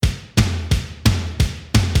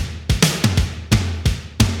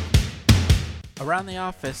Around the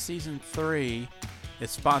Office Season 3 is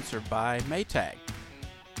sponsored by Maytag,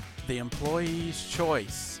 the employee's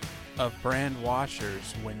choice of brand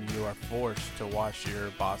washers when you are forced to wash your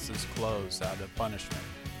boss's clothes out of punishment.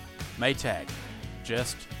 Maytag,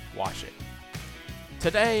 just wash it.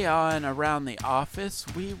 Today on Around the Office,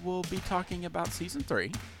 we will be talking about Season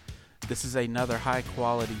 3. This is another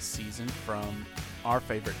high-quality season from our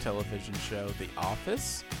favorite television show, The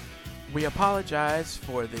Office. We apologize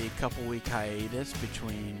for the couple-week hiatus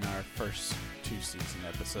between our first two season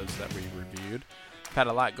episodes that we reviewed. We've had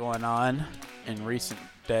a lot going on in recent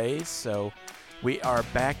days, so we are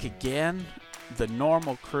back again, the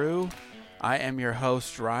normal crew. I am your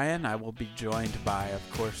host, Ryan. I will be joined by,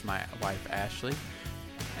 of course, my wife, Ashley,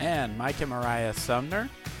 and Mike and Mariah Sumner.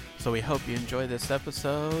 So we hope you enjoy this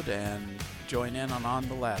episode and join in on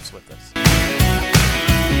the laughs with us.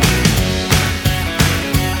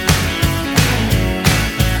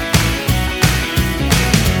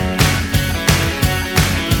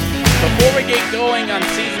 Before we get going on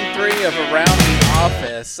Season 3 of Around the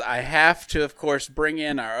Office, I have to, of course, bring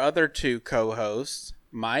in our other two co-hosts,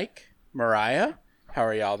 Mike, Mariah. How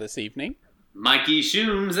are y'all this evening? Mikey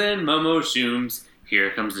Shooms and Momo Shooms.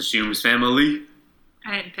 Here comes the Shooms family.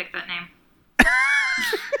 I didn't pick that name.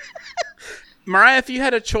 Mariah, if you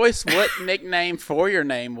had a choice, what nickname for your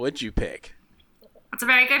name would you pick? That's a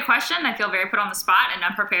very good question. I feel very put on the spot and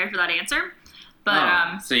unprepared for that answer.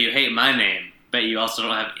 But so you hate my name, but you also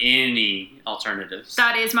don't have any alternatives.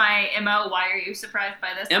 That is my MO. Why are you surprised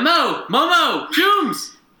by this? MO! Momo!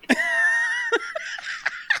 Shooms!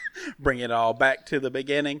 Bring it all back to the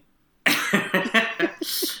beginning.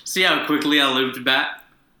 See how quickly I looped back?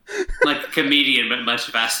 Like a comedian, but much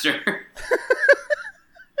faster.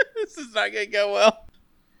 This is not going to go well.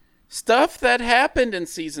 Stuff that happened in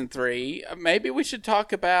Season 3. Maybe we should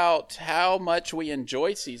talk about how much we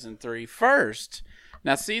enjoy Season 3 first.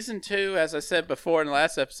 Now, Season 2, as I said before in the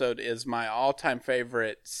last episode, is my all-time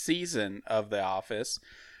favorite season of The Office.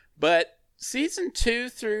 But Season 2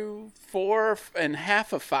 through 4 and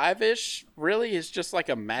half of 5-ish really is just like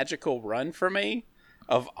a magical run for me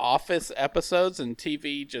of Office episodes and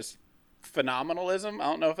TV just phenomenalism. I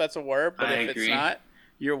don't know if that's a word, but if it's not,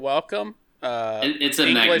 you're welcome. It's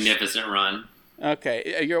a magnificent run.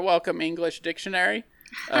 Okay, you're welcome, English Dictionary.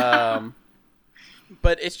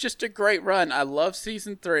 But it's just a great run. I love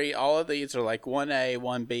Season 3. All of these are like 1A,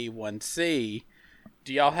 1B, 1C.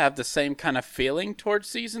 Do y'all have the same kind of feeling towards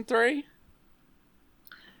Season 3?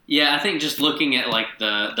 Yeah, I think just looking at like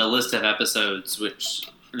the list of episodes, which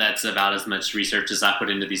that's about as much research as I put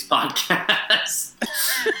into these podcasts.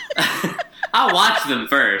 I'll watch them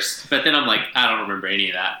first, but then I'm like, I don't remember any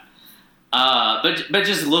of that. But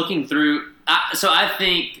just looking through, so I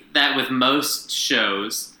think that with most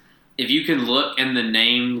shows, if you can look and the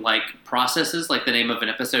name like processes, like the name of an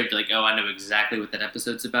episode, you're like, oh, I know exactly what that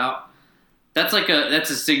episode's about. That's a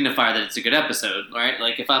signifier that it's a good episode, right?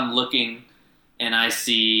 Like if I'm looking and I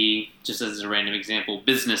see, just as a random example,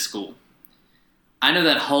 Business School, I know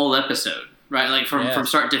that whole episode, right? Like from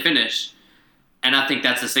start to finish, and I think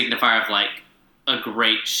that's a signifier of like a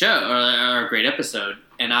great show or a great episode.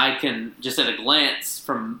 And I can just at a glance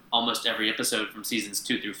from almost every episode from seasons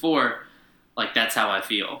 2 through 4, like that's how I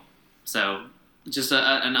feel. So just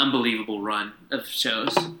an unbelievable run of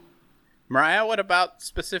shows. Mariah, what about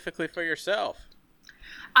specifically for yourself?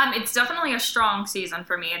 It's definitely a strong season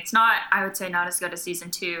for me. It's not, I would say, not as good as Season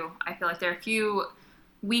 2. I feel like there are a few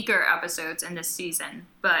weaker episodes in this season,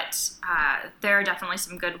 but there are definitely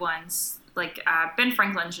some good ones. Like Ben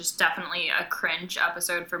Franklin's just definitely a cringe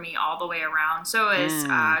episode for me all the way around. So is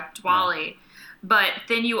Dwally. Yeah. But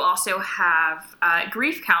then you also have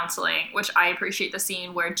grief counseling, which I appreciate the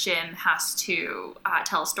scene where Jim has to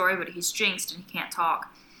tell a story, but he's jinxed and he can't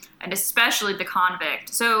talk. And especially the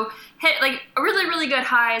convict. So hit like really, really good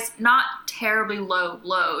highs, not terribly low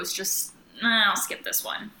lows. Just, I'll skip this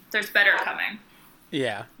one. There's better coming.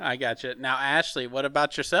 Yeah, I gotcha. Now, Ashley, what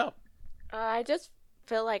about yourself? I just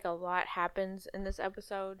feel like a lot happens in this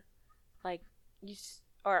episode. Like, in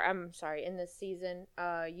this season.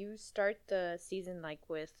 You start the season like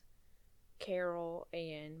with Carol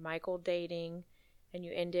and Michael dating, and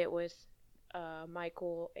you end it with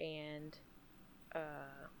Michael and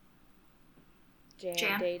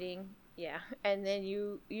Jan dating. Yeah. And then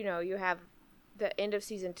you have the end of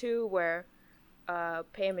season 2 where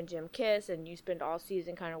Pam and Jim kiss, and you spend all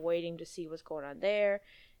season kind of waiting to see what's going on there.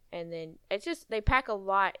 And then it's just, they pack a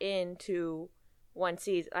lot into one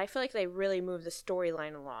season. I feel like they really move the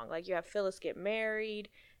storyline along. Like, you have Phyllis get married,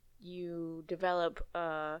 you develop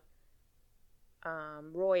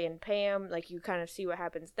Roy and Pam, like you kind of see what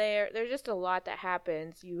happens there. There's just a lot that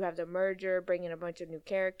happens. You have the merger, bringing a bunch of new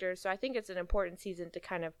characters. So I think it's an important season to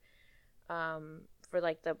kind of for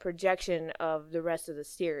like the projection of the rest of the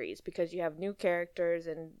series, because you have new characters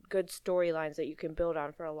and good storylines that you can build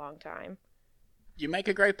on for a long time. You make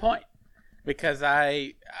a great point, because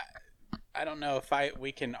I don't know if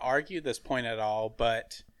we can argue this point at all,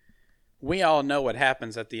 but we all know what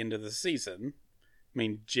happens at the end of the season. I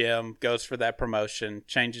mean, Jim goes for that promotion,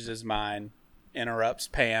 changes his mind, interrupts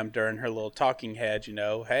Pam during her little talking head,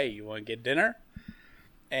 hey, you want to get dinner?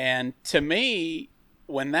 And to me,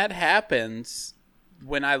 when that happens,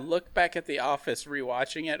 when I look back at The Office,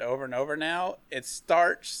 rewatching it over and over now, it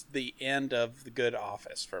starts the end of The Good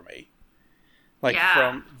Office for me.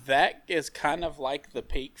 From that is kind of like the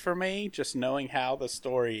peak for me, just knowing how the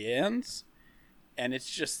story ends. And it's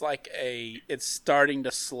just it's starting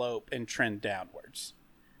to slope and trend downwards.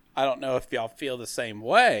 I don't know if y'all feel the same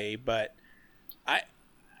way, but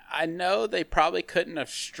I know they probably couldn't have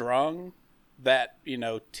strung that,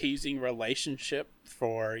 teasing relationship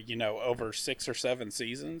for, over 6 or 7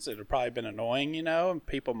 seasons. It would probably been annoying, and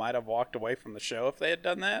people might have walked away from the show if they had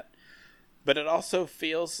done that. But it also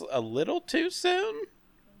feels a little too soon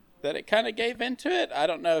that it kind of gave into it. I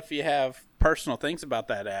don't know if you have personal things about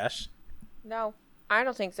that, Ash. No, I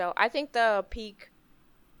don't think so. I think the peak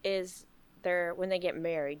is when they get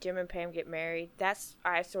married. Jim and Pam get married.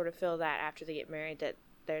 I sort of feel that after they get married that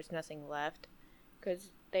there's nothing left, because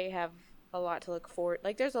they have a lot to look forward.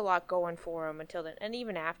 Like, there's a lot going for them until then. And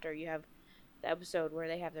even after, you have the episode where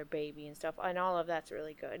they have their baby and stuff, and all of that's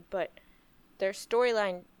really good. But their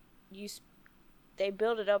storyline, they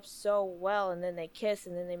build it up so well, and then they kiss,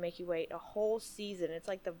 and then they make you wait a whole season. It's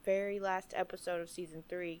like the very last episode of season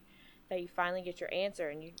 3 that you finally get your answer.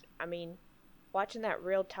 And watching that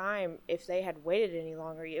real time, if they had waited any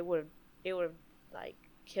longer, it would have like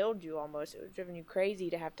killed you almost. It would have driven you crazy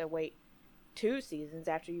to have to wait 2 seasons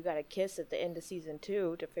after you got a kiss at the end of season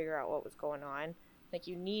 2 to figure out what was going on. Like,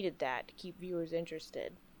 you needed that to keep viewers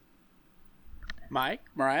interested. Mike,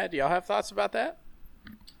 Mariah, do y'all have thoughts about that?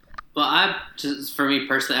 Well, for me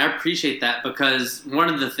personally, I appreciate that, because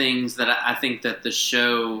one of the things that I think that the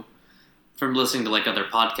show, from listening to like other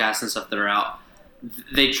podcasts and stuff that are out,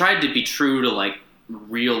 they tried to be true to like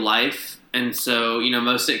real life. And so,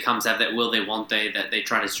 most sitcoms have that will they, won't they, that they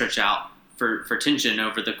try to stretch out for tension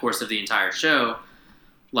over the course of the entire show.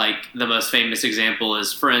 Like, the most famous example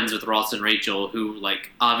is Friends with Ross and Rachel, who, like,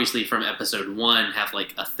 obviously from episode 1 have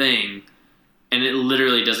like a thing, and it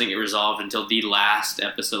literally doesn't get resolved until the last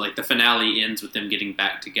episode. Like, the finale ends with them getting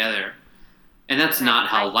back together. And that's not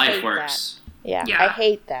how life works. Yeah, I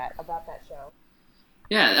hate that about that show.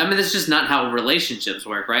 Yeah, that's just not how relationships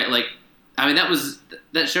work, right? Like,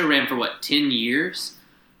 that show ran for, 10 years?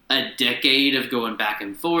 A decade of going back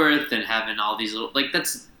and forth and having all these little...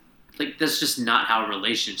 that's just not how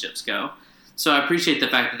relationships go. So I appreciate the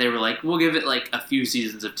fact that they were like, we'll give it, a few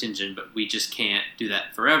seasons of tension, but we just can't do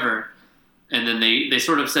that forever. And then they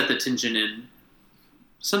sort of set the tension in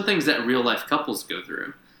some things that real-life couples go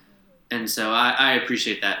through. And so I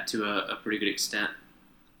appreciate that to a pretty good extent.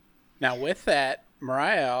 Now, with that,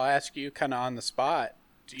 Mariah, I'll ask you kind of on the spot.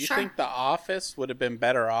 Do you think The Office would have been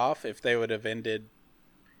better off if they would have ended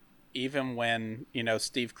even when,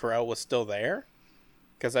 Steve Carell was still there?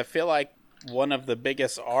 Because I feel like one of the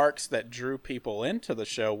biggest arcs that drew people into the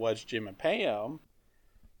show was Jim and Pam.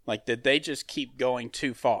 Like, did they just keep going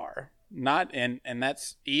too far? And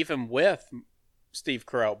that's even with Steve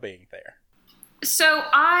Carell being there. So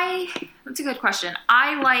that's a good question.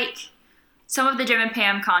 I like some of the Jim and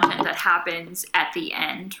Pam content that happens at the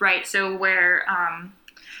end, right? So where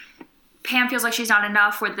Pam feels like she's not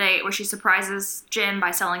enough, where she surprises Jim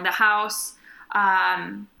by selling the house.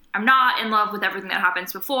 I'm not in love with everything that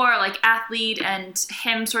happens before, like Athlete and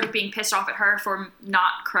him sort of being pissed off at her for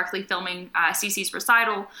not correctly filming Cece's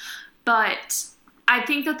recital. But I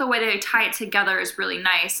think that the way they tie it together is really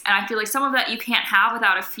nice. And I feel like some of that you can't have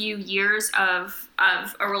without a few years of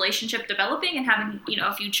a relationship developing and having,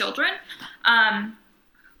 a few children.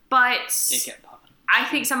 But I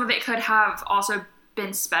think some of it could have also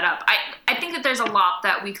been sped up. I think that there's a lot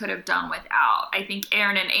that we could have done without. I think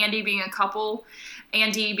Aaron and Andy being a couple,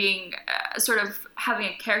 Andy being sort of having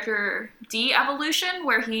a character de-evolution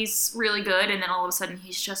where he's really good and then all of a sudden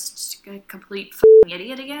he's just a complete f***ing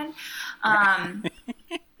idiot again.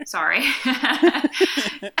 Sorry.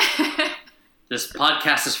 This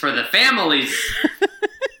podcast is for the families.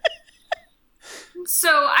 So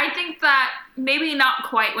I think that maybe not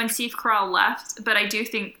quite when Steve Carell left, but I do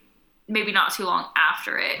think maybe not too long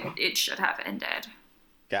after it should have ended.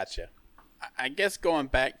 Gotcha. I guess going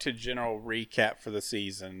back to general recap for the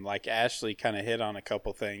season, like Ashley kind of hit on a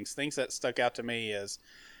couple things. Things that stuck out to me is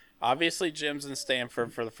obviously Jim's in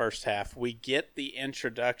Stanford for the first half. We get the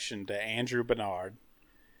introduction to Andrew Bernard.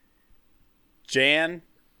 Jan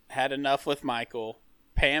had enough with Michael.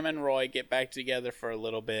 Pam and Roy get back together for a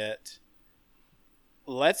little bit.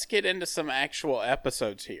 Let's get into some actual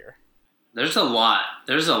episodes here. There's a lot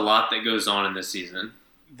that goes on in this season.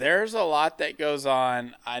 There's a lot that goes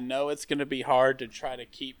on. I know it's going to be hard to try to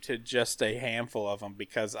keep to just a handful of them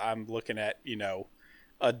because I'm looking at,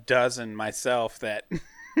 a dozen myself that,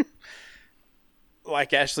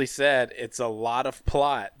 like Ashley said, it's a lot of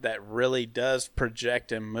plot that really does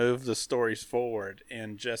project and move the stories forward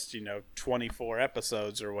in just, 24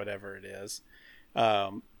 episodes or whatever it is.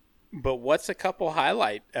 But what's a couple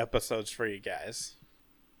highlight episodes for you guys?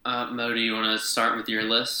 Mo, do you want to start with your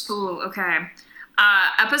list? Ooh, okay.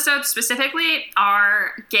 Episodes specifically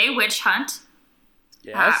are Gay Witch Hunt.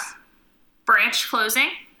 Yes. Branch Closing.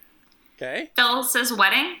 Okay. Phyllis's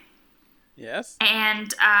Wedding. Yes.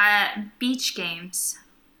 And Beach Games.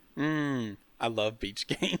 I love beach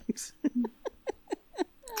games.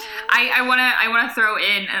 I wanna throw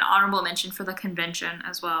in an honorable mention for the convention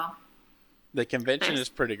as well. The convention is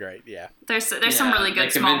pretty great, yeah. There's some really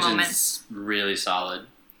good small moments. Really solid.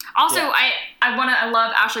 Also, yeah. I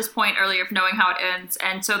love Ashley's point earlier of knowing how it ends,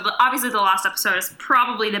 and so obviously the last episode is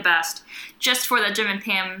probably the best, just for the Jim and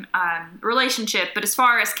Pam relationship. But as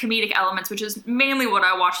far as comedic elements, which is mainly what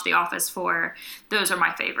I watch The Office for, those are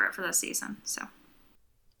my favorite for this season. So,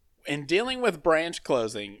 in dealing with Branch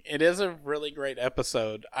Closing, it is a really great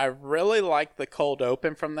episode. I really like the cold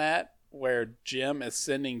open from that, where Jim is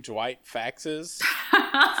sending Dwight faxes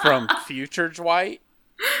from future Dwight.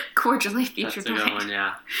 Cordially future Dwight. That's a good one,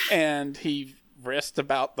 yeah. And he risked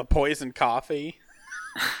about the poison coffee.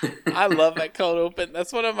 I love that cold open.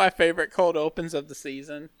 That's one of my favorite cold opens of the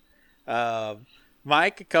season.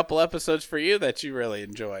 Mike, a couple episodes for you that you really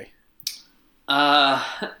enjoy.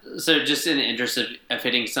 So just in the interest of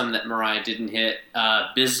hitting some that Mariah didn't hit,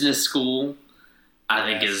 Business School, I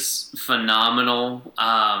think is phenomenal.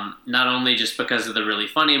 Not only just because of the really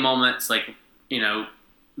funny moments, like,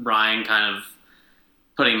 Ryan kind of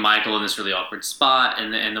putting Michael in this really awkward spot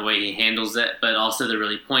and the way he handles it, but also the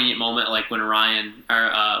really poignant moment, like when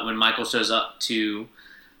when Michael shows up to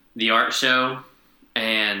the art show,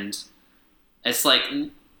 and it's like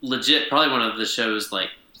legit probably one of the show's like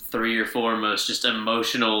 3 or 4 most just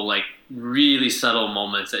emotional, like really subtle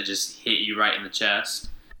moments that just hit you right in the chest.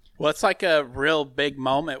 Well, it's like a real big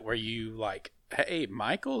moment where you like, hey,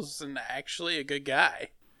 Michael's actually a good guy.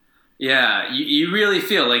 Yeah, you really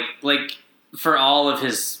feel like for all of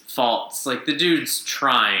his faults, like the dude's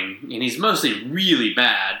trying, and he's mostly really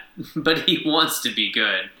bad, but he wants to be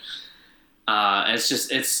good.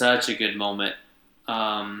 It's such a good moment.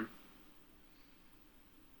 And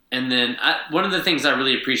then one of the things I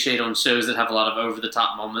really appreciate on shows that have a lot of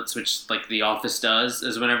over-the-top moments, which like The Office does,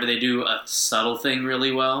 is whenever they do a subtle thing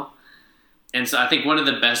really well. And so I think one of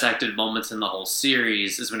the best acted moments in the whole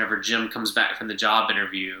series is whenever Jim comes back from the job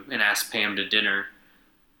interview and asks Pam to dinner.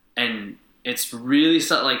 And it's really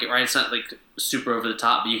subtle, like, right? It's not like super over the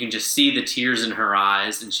top, but you can just see the tears in her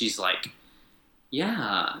eyes, and she's like,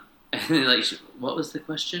 "Yeah," and then like, "What was the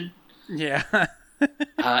question?" Yeah.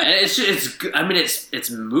 It's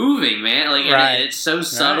moving, man. Like, right. And it's so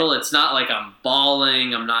subtle. Right. It's not like I'm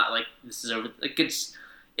bawling. I'm not like this is over. Like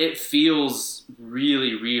it feels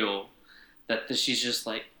really real. That she's just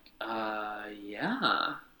like,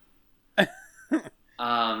 yeah.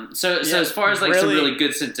 So as far as like really, some really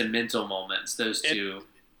good sentimental moments, those two.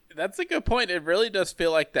 That's a good point. It really does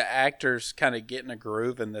feel like the actors kind of get in a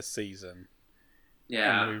groove in this season.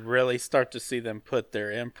 Yeah. And we really start to see them put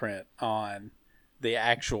their imprint on the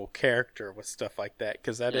actual character with stuff like that,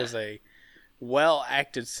 because that is a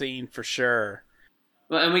well-acted scene for sure.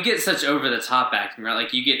 Well, and we get such over-the-top acting, right?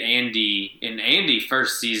 Like, you get Andy, in Andy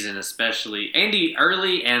first season especially. Andy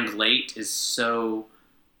early and late is so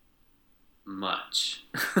much.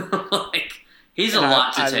 Like, he's a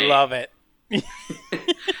lot to take. I love it.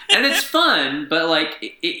 And it's fun, but,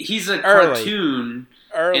 like, he's a cartoon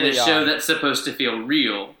in a show that's supposed to feel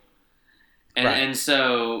real. And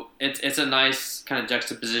so it's a nice kind of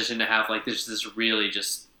juxtaposition to have, like, this really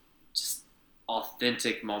just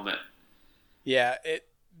authentic moment. Yeah,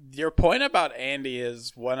 your point about Andy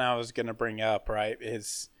is one I was going to bring up, right?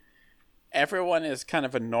 Is everyone is kind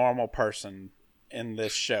of a normal person in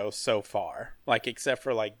this show so far, like, except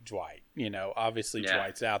for, like, Dwight. Obviously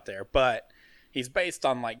Dwight's out there, but he's based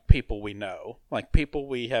on, like, people we know, like people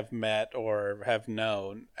we have met or have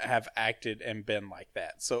known have acted and been like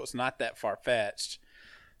that. So it's not that far-fetched.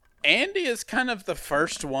 Andy is kind of the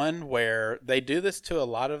first one where they do this to a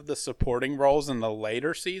lot of the supporting roles in the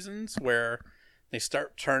later seasons, where they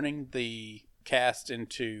start turning the cast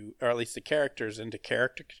into, or at least the characters, into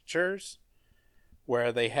caricatures,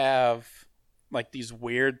 where they have like these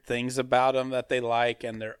weird things about them that they like,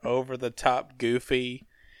 and they're over the top goofy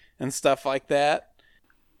and stuff like that.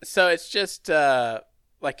 So it's just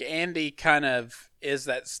like Andy kind of is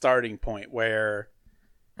that starting point where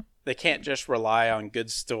they can't just rely on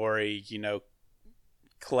good story,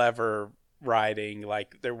 clever writing.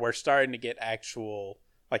 Like we're starting to get actual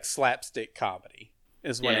like slapstick comedy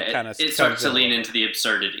is when it kind of starts to lean into the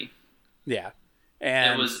absurdity. Yeah,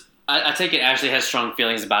 and it was. I take it Ashley has strong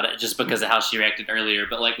feelings about it just because of how she reacted earlier.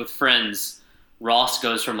 But like with Friends, Ross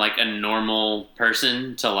goes from like a normal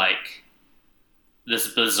person to like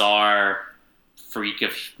this bizarre freak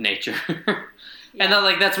of nature. Yeah. And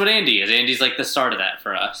like that's what Andy is. Andy's like the start of that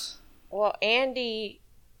for us. Well, Andy,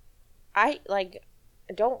 I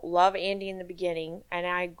don't love Andy in the beginning, and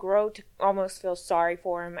I grow to almost feel sorry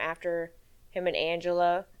for him after him and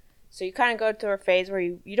Angela. So you kind of go through a phase where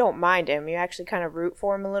you don't mind him. You actually kind of root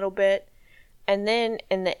for him a little bit. And then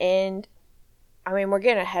in the end, I mean, we're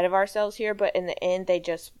getting ahead of ourselves here, but in the end,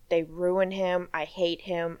 they ruin him. I hate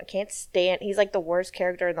him. I can't stand. He's like the worst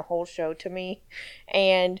character in the whole show to me.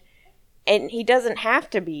 And he doesn't have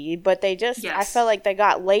to be, but they just, yes. I felt like they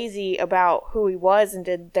got lazy about who he was,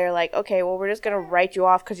 and they're like, okay, well, we're just going to write you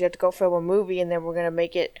off because you have to go film a movie, and then we're going to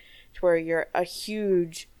make it to where you're a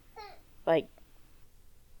huge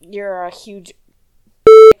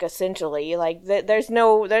essentially. Like, there's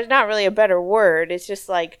not really a better word. It's just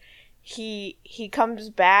like, he comes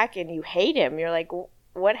back and you hate him. You're like,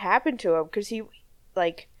 what happened to him? Because he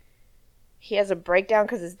has a breakdown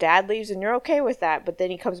because his dad leaves, and you're okay with that. But then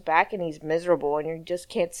he comes back and he's miserable, and you just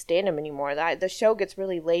can't stand him anymore. The show gets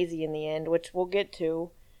really lazy in the end, which we'll get to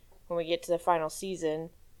when we get to the final season.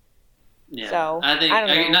 Yeah, so, I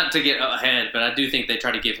think not to get ahead, but I do think they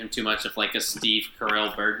try to give him too much of like a Steve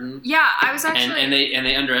Carell burden. Yeah, I was actually and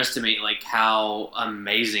they underestimate like how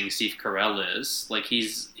amazing Steve Carell is. Like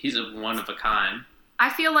he's a one of a kind. I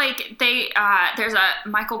feel like there's a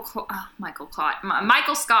Michael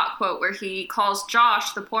Scott quote where he calls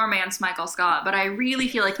Josh the poor man's Michael Scott, but I really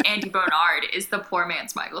feel like Andy Bernard is the poor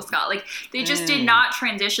man's Michael Scott. Like they just did not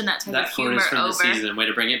transition that type of humor from over. The season. Way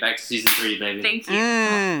to bring it back to season 3, baby. Thank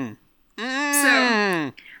you. So,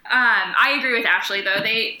 I agree with Ashley though.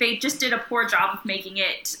 They just did a poor job of making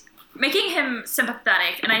him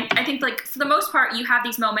sympathetic, and I think like for the most part you have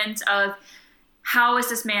these moments of, how is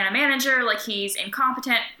this man a manager? Like, he's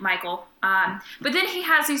incompetent, Michael. But then he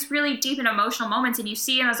has these really deep and emotional moments, and you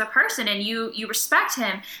see him as a person, and you respect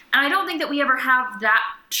him. And I don't think that we ever have that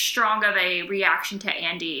strong of a reaction to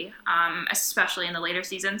Andy, especially in the later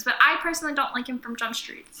seasons. But I personally don't like him from Jump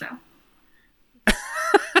Street, so.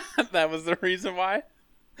 That was the reason why?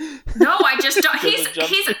 No, I just don't. He's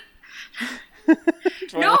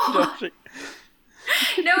No.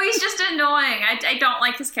 No, he's just annoying. I don't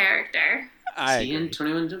like his character. Is he in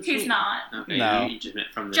 21 Jump Street? He's not. Okay, no. You just meant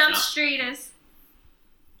from the Jump Street is...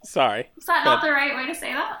 Sorry. Is that not the right way to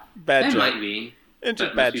say that? Bad joke. It might be. It's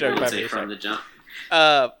a bad joke. Would say from the jump.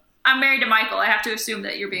 I'm married to Michael. I have to assume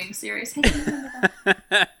that you're being serious.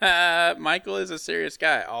 Michael is a serious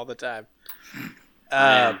guy all the time.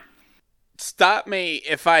 Stop me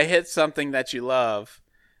if I hit something that you love.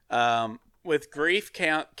 With grief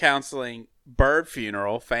counseling, bird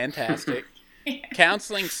funeral, fantastic.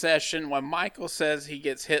 Counseling session when Michael says he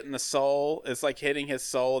gets hit in the soul, it's like hitting his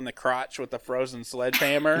soul in the crotch with a frozen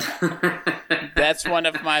sledgehammer. That's one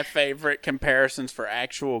of my favorite comparisons for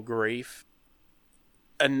actual grief.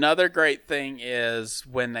 Another great thing is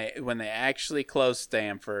when they actually close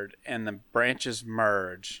Stanford and the branches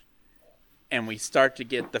merge, and we start to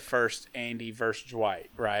get the first Andy versus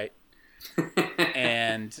Dwight, right?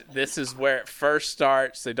 And this is where it first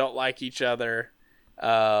starts. They don't like each other.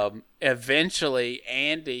 Eventually,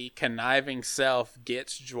 Andy, conniving self,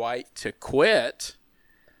 gets Dwight to quit.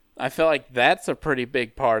 I feel like that's a pretty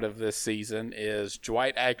big part of this season, is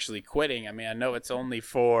Dwight actually quitting. I mean, I know it's only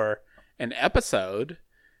for an episode,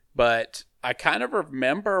 but I kind of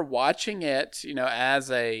remember watching it,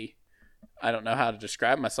 as I don't know how to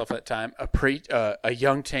describe myself at the time, a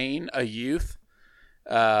young teen, a youth.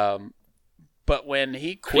 But when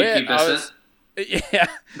he quit, yeah.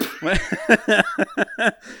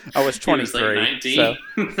 I was 23. So.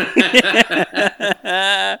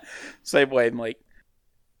 Same way, Malik.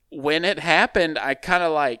 When it happened, I kind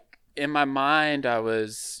of like, in my mind,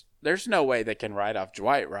 there's no way they can write off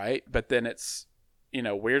Dwight, right? But then it's,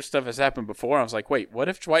 weird stuff has happened before. I was like, wait, what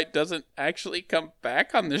if Dwight doesn't actually come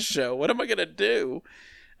back on this show? What am I going to do?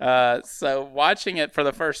 So watching it for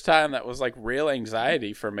the first time, that was like real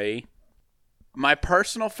anxiety for me. My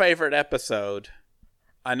personal favorite episode,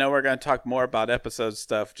 I know we're going to talk more about episode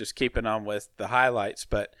stuff, just keeping on with the highlights,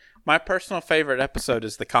 but my personal favorite episode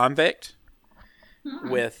is The Convict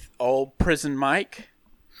with old Prison Mike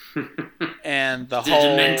and the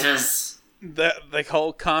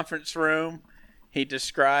whole conference room. He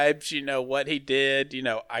describes, what he did.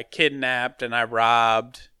 I kidnapped and I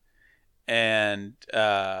robbed. And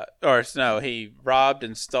he robbed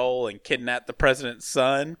and stole and kidnapped the president's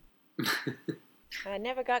son. I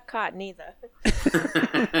never got caught neither.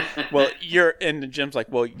 Well, Jim's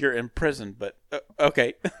like, well, you're in prison, but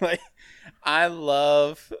okay. Like, I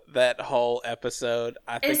love that whole episode.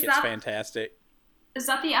 I think it's fantastic. Is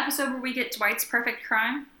that the episode where we get Dwight's perfect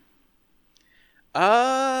crime?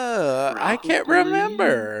 I can't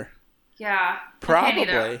remember. Yeah,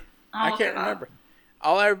 probably. I can't remember.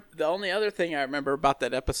 The only other thing I remember about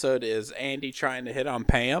that episode is Andy trying to hit on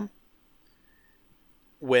Pam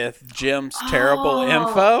with Jim's terrible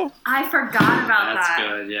info. I forgot about that. That's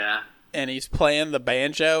good, yeah. And he's playing the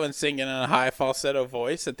banjo and singing in a high falsetto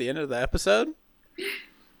voice at the end of the episode.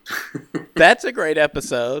 That's a great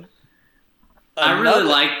episode. I really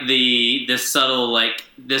like the subtle,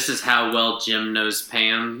 this is how well Jim knows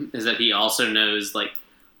Pam, is that he also knows,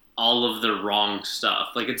 all of the wrong stuff.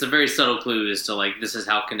 It's a very subtle clue as to, this is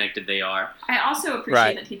how connected they are. I also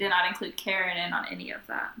appreciate that he did not include Karen in on any of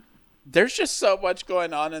that. There's just so much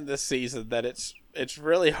going on in this season that it's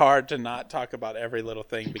really hard to not talk about every little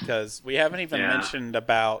thing, because we haven't even mentioned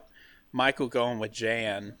about Michael going with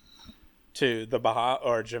Jan to the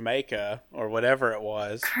or Jamaica or whatever it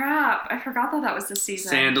was. Crap, I forgot that was the season.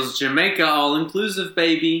 Sandals, Jamaica, all inclusive,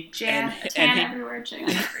 baby. Tan everywhere, Jan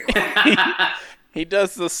everywhere. He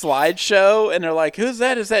does the slideshow, and they're like, who's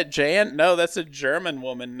that? Is that Jan? No, that's a German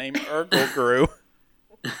woman named Ergelgru.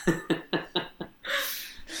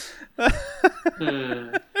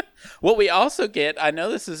 What we also get, I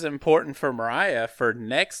know this is important for Mariah for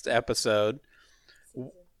next episode,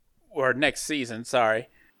 or next season, sorry.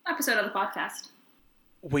 Episode of the podcast.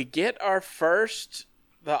 We get our first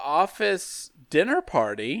The Office dinner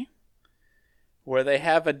party, where they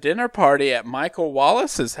have a dinner party at Michael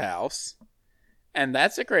Wallace's house. And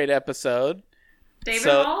that's a great episode. David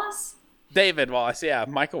Wallace? David Wallace, yeah.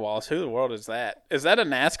 Michael Wallace. Who in the world is that? Is that a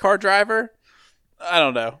NASCAR driver? I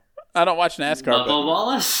don't know. I don't watch NASCAR. Bubba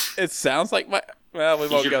Wallace? It sounds like well, we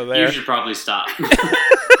won't go there. You should probably stop.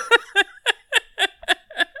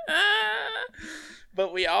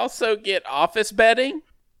 But we also get office betting.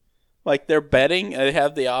 They're betting. They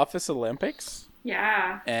have the Office Olympics.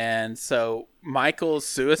 Yeah. And so Michael's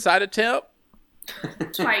suicide attempt.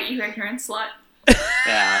 Dwight, you ignorant slut.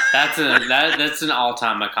 Yeah, that's an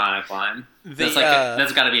all-time iconic line. That's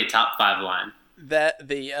got to be a top 5 line. That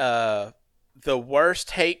the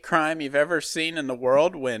worst hate crime you've ever seen in the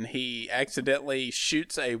world, when he accidentally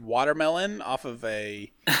shoots a watermelon off of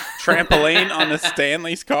a trampoline on a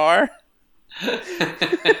Stanley's car.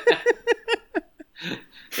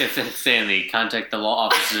 If it's Stanley, contact the law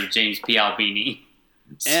offices of James P. Albini.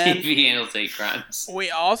 See if he handles hate crimes. We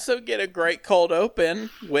also get a great cold open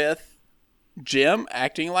with Jim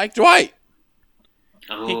acting like Dwight.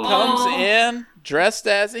 Ooh. He comes in dressed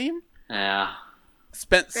as him. Yeah.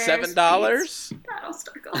 Spent $7. Battlestar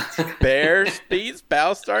Galactica. Bears beats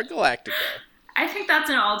Battlestar Galactica. I think that's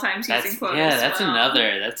an all-time season quote. Yeah, that's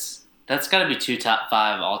another. That's got to be 2 top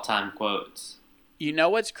 5 all-time quotes. You know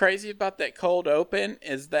what's crazy about that cold open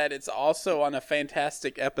is that it's also on a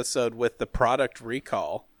fantastic episode with the product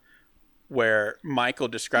recall, where Michael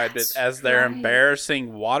described it as their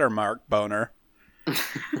embarrassing watermark boner.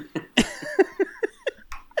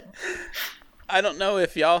 I don't know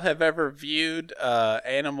if y'all have ever viewed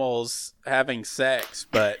animals having sex,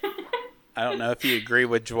 but I don't know if you agree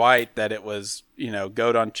with Dwight that it was,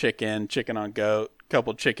 goat on chicken, chicken on goat,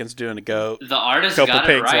 couple chickens doing a goat. The artist couple got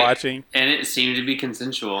pigs it right, watching, and it seemed to be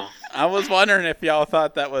consensual. I was wondering if y'all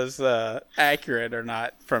thought that was accurate or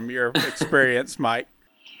not from your experience, Mike.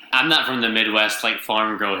 I'm not from the Midwest like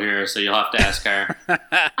Farm Girl here, so you'll have to ask her.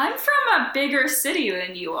 I'm from a bigger city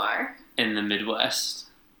than you are. In the Midwest.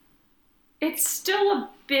 It's still a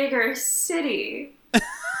bigger city.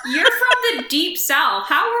 You're from the deep south.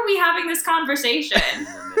 How are we having this conversation? In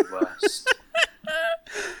the Midwest.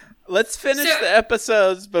 Let's finish the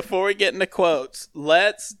episodes before we get into quotes.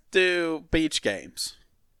 Let's do beach games.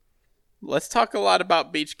 Let's talk a lot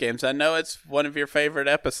about beach games. I know it's one of your favorite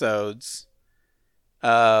episodes.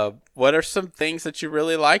 What are some things that you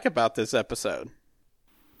really like about this episode?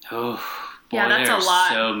 Oh, boy, yeah, that's a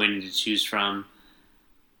lot. So many to choose from.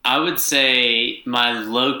 I would say my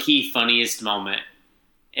low-key funniest moment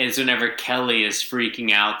is whenever Kelly is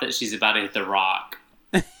freaking out that she's about to hit the rock.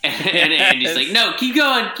 And Andy's like, no, keep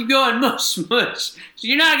going, mush.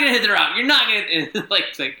 You're not going to hit the rock. You're not going to...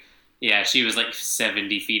 Like, yeah, she was like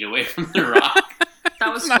 70 feet away from the rock.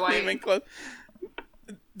 That was not Dwight. even close.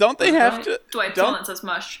 Don't they have to... Dwight Tillman says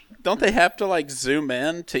mush. Don't they have to, like, zoom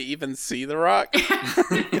in to even see the rock?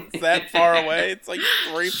 It's that far away. It's like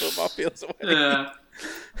 3 football fields away. Yeah.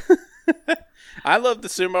 I love the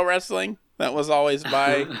sumo wrestling. That was always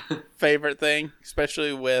my favorite thing,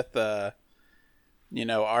 especially with,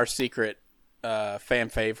 our secret fan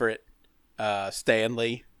favorite,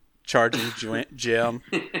 Stanley, charging Jim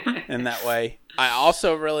in that way. I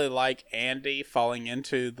also really like Andy falling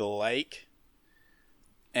into the lake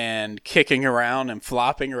and kicking around and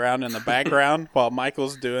flopping around in the background while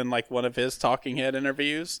Michael's doing, like, one of his talking head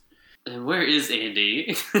interviews. And where is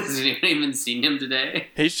Andy? Has anyone even seen him today?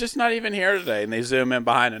 He's just not even here today. And they zoom in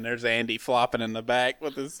behind, and there's Andy flopping in the back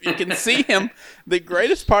with his. You can see him. The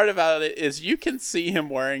greatest part about it is you can see him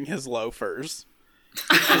wearing his loafers.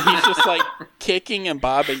 And he's just like kicking and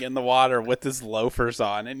bobbing in the water with his loafers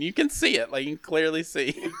on, and you can see it. Like, you can clearly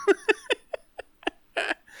see.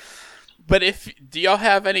 But do y'all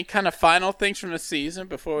have any kind of final things from the season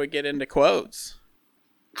before we get into quotes?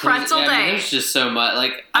 Pretzel Day. I mean, there's just so much.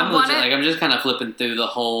 Like, I'm just kind of flipping through the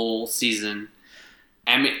whole season.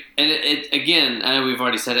 I mean, and it again, I know we've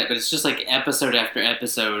already said it, but it's just like episode after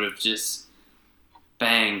episode of just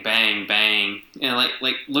bang, bang, bang. And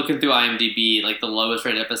like looking through IMDb, like the lowest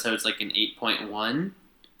rated episode's like an 8.1.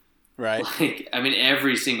 Right. Like, I mean,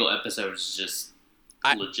 every single episode is just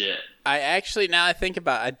legit. I actually, now I think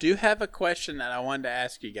about it, I do have a question that I wanted to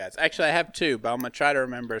ask you guys. Actually, I have two, but I'm going to try to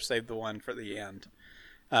remember, save the one for the end.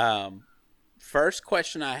 First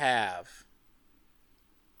question I have.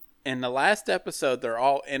 In the last episode, they're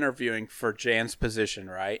all interviewing for Jan's position,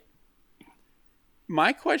 right?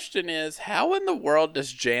 My question is, how in the world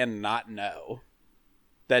does Jan not know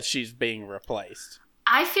that she's being replaced?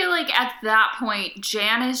 I feel like at that point,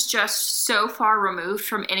 Jan is just so far removed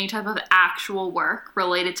from any type of actual work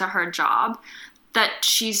related to her job that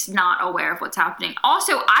she's not aware of what's happening.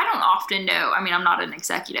 Also, I don't often know. I mean, I'm not an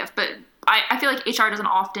executive, but I feel like HR doesn't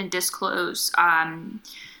often disclose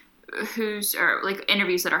interviews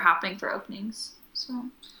that are happening for openings. So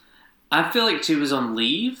I feel like she was on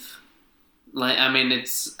leave. Like, I mean,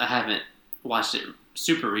 I haven't watched it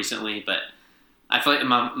super recently, but I feel like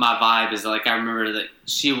my vibe is like I remember that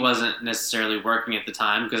she wasn't necessarily working at the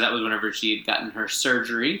time because that was whenever she had gotten her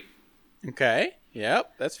surgery. Okay.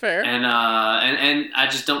 Yep, that's fair. And I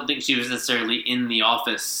just don't think she was necessarily in the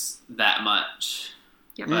office that much.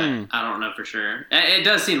 Yep. But I don't know for sure. It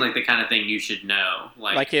does seem like the kind of thing you should know.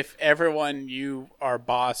 Like if everyone you are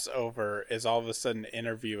boss over is all of a sudden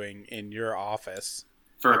interviewing in your office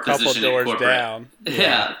for a couple doors down.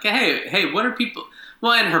 Yeah. Hey, what are people...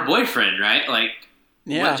 Well, and her boyfriend, right? Like,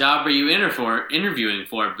 what job are you interviewing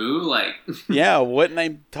for, boo? Like, yeah, wouldn't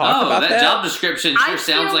they talk about that? That job description sure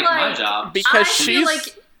sounds like my job. Because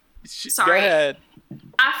sorry. Go ahead.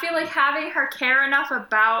 I feel like having her care enough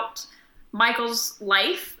about Michael's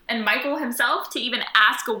life and Michael himself to even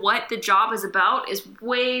ask what the job is about is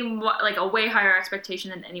way more, like a way higher expectation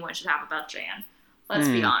than anyone should have about Jan. Let's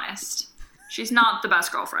be honest. She's not the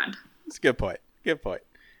best girlfriend. That's a good point. Good point.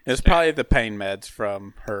 It's probably the pain meds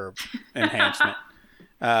from her enhancement.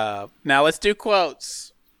 Now let's do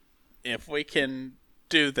quotes. If we can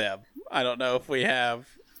do them. I don't know if we have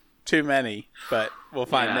too many, but we'll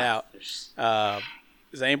find out.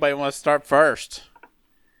 Does anybody want to start first?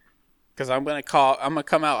 Because I'm gonna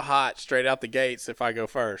come out hot straight out the gates if I go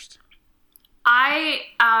first.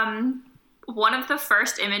 One of the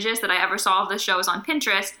first images that I ever saw of this show was on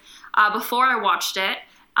Pinterest before I watched it.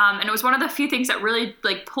 And it was one of the few things that really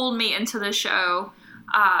pulled me into the show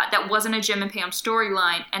that wasn't a Jim and Pam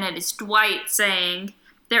storyline. And it is Dwight saying,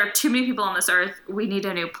 "There are too many people on this earth. We need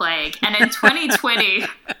a new plague." And in 2020,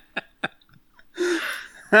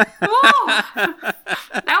 whoa,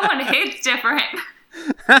 that one hits different.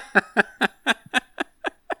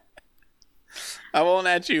 I won't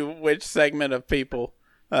ask you which segment of people,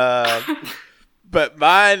 but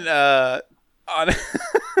mine on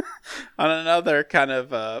another kind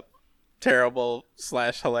of terrible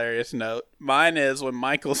 / hilarious note. Mine is when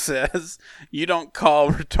Michael says, "You don't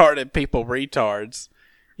call retarded people retards.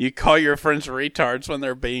 You call your friends retards when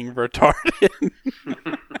they're being retarded."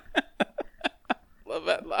 Love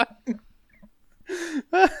that line.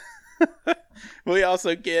 We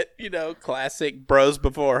also get, classic bros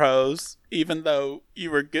before hoes. Even though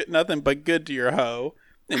you were good, nothing but good to your hoe,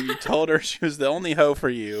 and you told her she was the only hoe for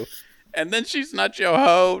you, and then she's not your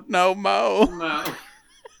hoe no mo. No.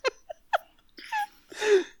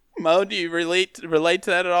 Mo, do you relate to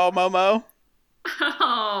that at all, Momo?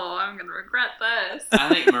 Oh, I'm gonna regret this. I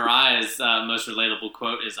think Mariah's most relatable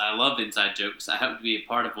quote is, "I love inside jokes. I hope to be a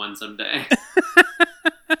part of one someday."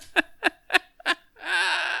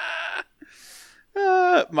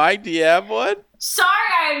 Mike, do you have one? Sorry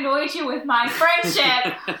I annoyed you with my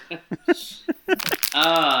friendship.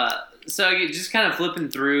 So just kind of flipping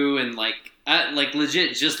through and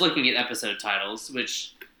legit just looking at episode titles,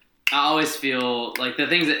 which I always feel like the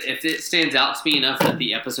things that if it stands out to me enough that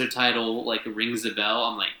the episode title like rings a bell,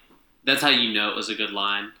 I'm like, that's how you know it was a good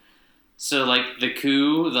line. So like the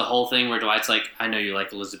coup, the whole thing where Dwight's like, I know you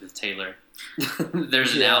like Elizabeth Taylor.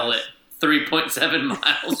 There's an outlet 3.7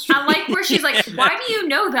 miles. I like where she's like, why do you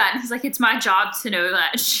know that? And he's like, it's my job to know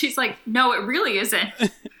that. And she's like, no, it really isn't.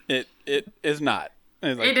 It is not.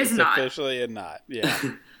 It's like, it is not. Officially not. Yeah.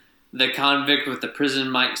 The convict with the prison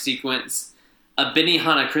mic sequence. A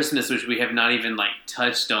Benihana Christmas, which we have not even like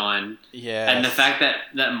touched on. Yeah. And the fact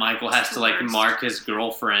that Michael has to like mark his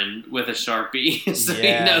girlfriend with a Sharpie so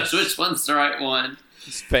he knows which one's the right one.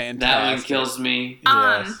 It's fantastic. That one kills me.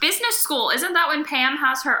 Yes. Business school. Isn't that when Pam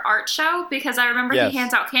has her art show? Because I remember he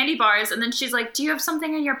hands out candy bars and then she's like, do you have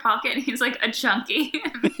something in your pocket? And he's like, a chunky.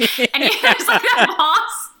 And he has like a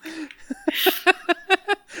boss.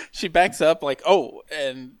 She backs up like, oh,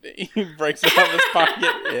 and he breaks it out of his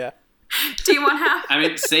pocket. Yeah. Do you want half? I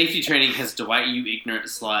mean, safety training has Dwight, you ignorant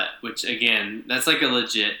slut, which again, that's like a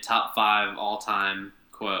legit top 5 all-time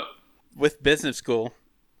quote. With business school,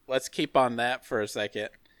 let's keep on that for a second.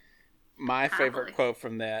 My favorite quote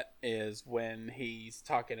from that is when he's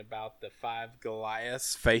talking about the 5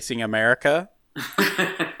 Goliaths facing America.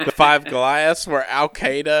 The 5 Goliaths were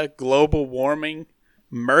Al-Qaeda, global warming,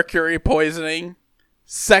 mercury poisoning,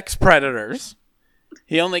 sex predators.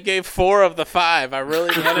 He only gave 4 of the 5. I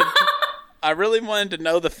really wanted to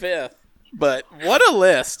know the 5th. But what a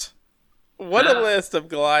list. What a list of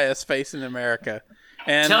Goliaths facing America.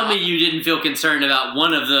 And tell me you didn't feel concerned about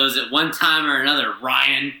one of those at one time or another,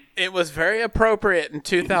 Ryan. It was very appropriate in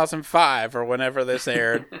 2005 or whenever this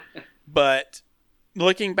aired. But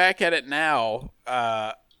looking back at it now,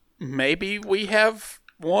 maybe we have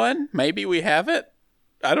one. Maybe we haven't.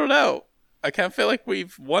 I don't know. I kind of feel like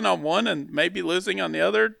we've won on one and maybe losing on the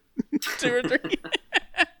other 2 or 3.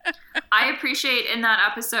 I appreciate in that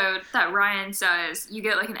episode that Ryan says you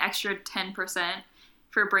get like an extra 10%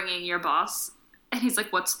 for bringing your boss. And he's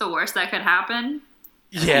like, what's the worst that could happen?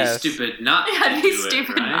 Yes. It'd be stupid not to It'd do be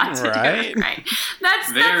stupid it, right? not to do it, right?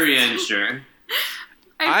 That's very unsure.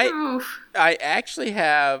 I actually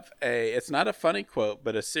have it's not a funny quote,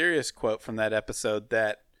 but a serious quote from that episode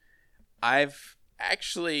that I've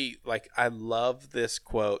actually, I love this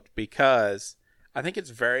quote because I think it's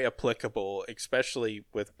very applicable, especially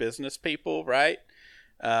with business people, right?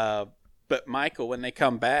 But Michael, when they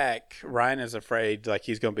come back, Ryan is afraid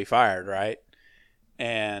he's going to be fired, right?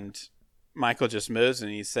 And Michael just moves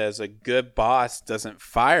and he says, a good boss doesn't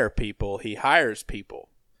fire people, he hires people.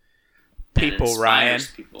 People, Ryan.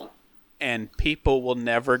 People. And people will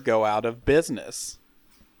never go out of business.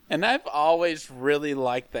 And I've always really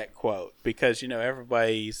liked that quote because,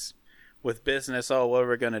 everybody's with business, what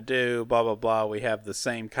we're going to do, blah, blah, blah. We have the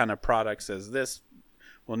same kind of products as this.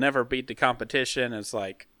 We'll never beat the competition. It's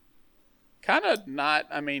kind of not,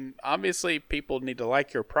 obviously people need to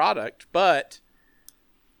like your product, but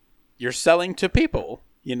you're selling to people,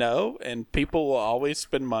 and people will always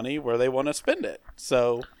spend money where they want to spend it.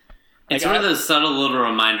 So it's one of those subtle little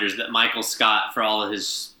reminders that Michael Scott, for all of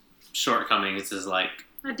his shortcomings, is a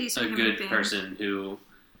good person who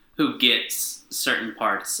gets certain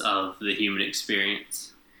parts of the human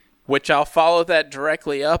experience. Which I'll follow that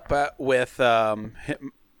directly up with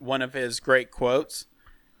one of his great quotes.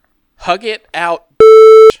 Hug it out.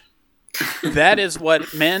 That is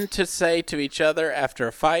what men to say to each other after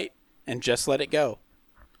a fight, and just let it go.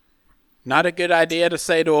 Not a good idea to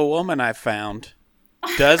say to a woman, I've found.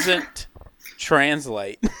 Doesn't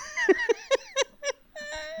translate.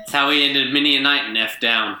 That's how we ended many a night in F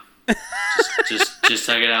down. Just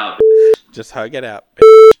hug it out. Just hug it out.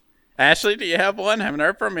 Ashley, do you have one? Haven't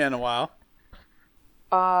heard from you in a while.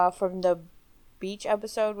 From the beach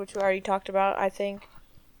episode, which we already talked about, I think.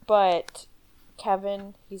 But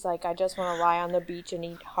Kevin, he's like, I just want to lie on the beach and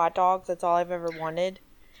eat hot dogs. That's all I've ever wanted.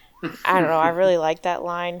 I don't know. I really like that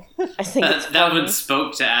line. I think it's funny. That one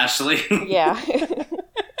spoke to Ashley. Yeah.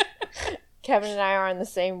 Kevin and I are on the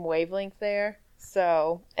same wavelength there.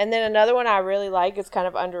 So, and then another one I really like, it's kind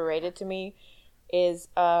of underrated to me, is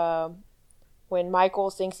when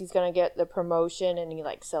Michael thinks he's going to get the promotion and he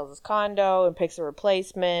sells his condo and picks a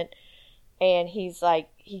replacement, and he's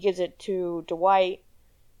he gives it to Dwight,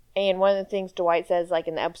 And one of the things Dwight says, like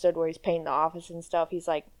in the episode where he's painting the office and stuff, he's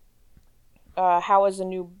like, how is the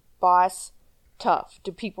new boss? Tough.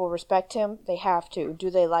 Do people respect him? They have to. Do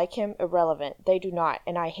they like him? Irrelevant. They do not,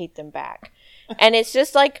 and I hate them back. And it's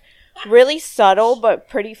just like really subtle but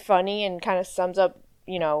pretty funny and kind of sums up,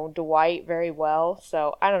 you know, Dwight very well.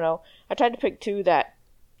 So I don't know. I tried to pick two that,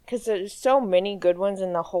 because there's so many good ones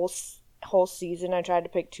in the whole season. I tried to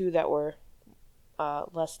pick two that were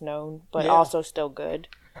less known but also still good.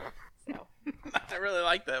 So. I really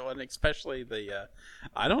like that one, especially the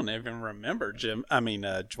I don't even remember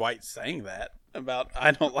Dwight saying that about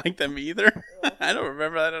I don't like them either. I don't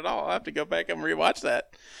remember that at all. I'll have to go back and rewatch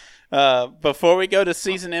that. Before we go to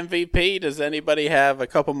season MVP, does anybody have a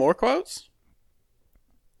couple more quotes?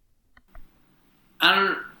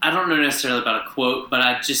 I don't know necessarily about a quote, but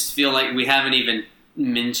I just feel like we haven't even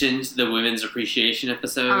mentioned the Women's Appreciation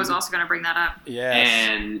episode. I was also going to bring that up. Yes.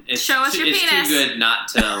 And it's Show us your it's penis. too good not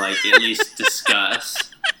to like at least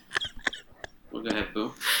discuss. Well, go ahead,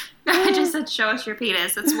 Boo. I just said, show us your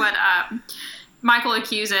penis. That's what Michael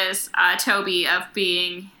accuses Toby of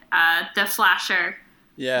being the flasher.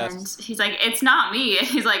 Yes. And he's like, it's not me.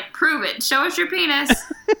 He's like, prove it. Show us your penis.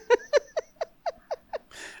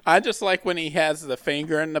 I just like when he has the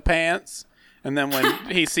finger in the pants, and then when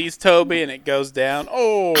he sees Toby and it goes down,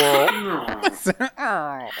 oh.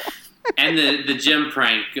 And the Jim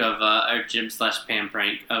prank of, or Jim/Pam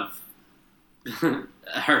prank of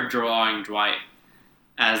her drawing Dwight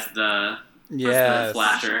as the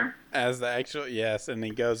flasher. As the actual, yes, and he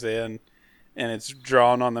goes in, and it's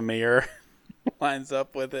drawn on the mirror, lines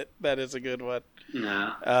up with it. That is a good one.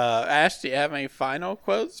 No. Ash, do you have any final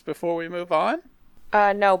quotes before we move on?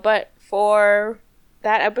 No, but for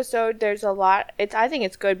that episode, there's a lot. I think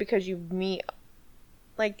it's good because you meet,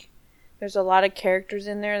 like, there's a lot of characters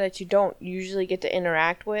in there that you don't usually get to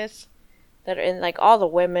interact with. That are in, like, all the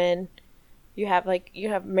women. You have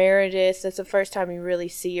Meredith. That's the first time you really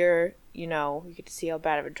see her. You know, you get to see how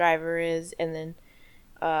bad of a driver is, and then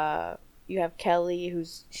you have Kelly,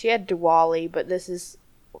 she had Diwali, but this is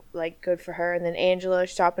like good for her. And then Angela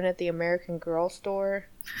shopping at the American Girl store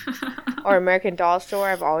or American Doll store.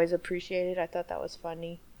 I've always appreciated. I thought that was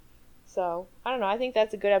funny. So I don't know. I think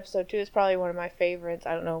that's a good episode too. It's probably one of my favorites.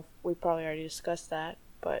 I don't know if we probably already discussed that,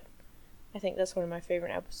 but I think that's one of my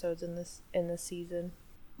favorite episodes in this season.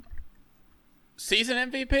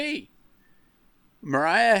 Season MVP.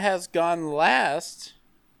 Mariah has gone last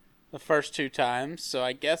the first two times, so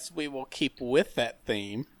I guess we will keep with that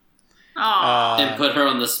theme. And put her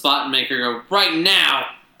on the spot and make her go, right now!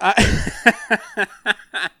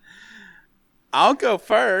 I'll go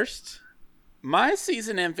first. My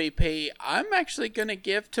season MVP, I'm actually going to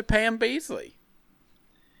give to Pam Beesly.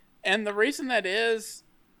 And the reason that is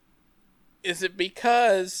it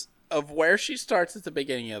because of where she starts at the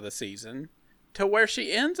beginning of the season to where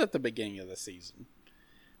she ends at the beginning of the season.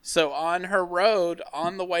 So on her road,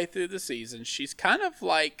 on the way through the season, she's kind of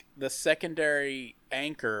like the secondary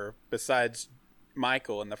anchor besides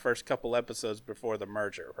Michael in the first couple episodes before the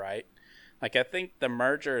merger, right? Like, I think the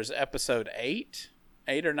merger is episode 8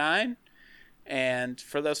 or 9. And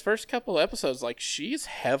for those first couple episodes, like, she's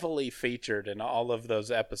heavily featured in all of those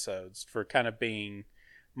episodes for kind of being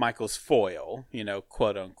Michael's foil, you know,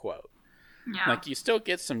 quote unquote. Yeah. Like, you still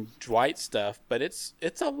get some Dwight stuff, but it's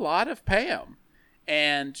a lot of Pam.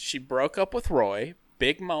 And she broke up with Roy.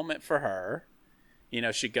 Big moment for her. You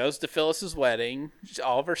know, she goes to Phyllis's wedding.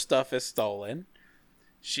 All of her stuff is stolen.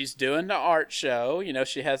 She's doing the art show. You know,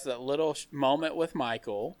 she has that little moment with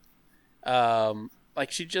Michael.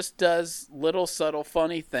 Like, she just does little subtle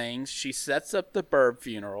funny things. She sets up the Burb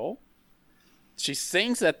funeral. She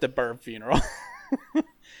sings at the Burb funeral.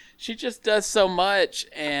 She just does so much.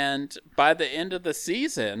 And by the end of the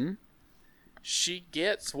season, she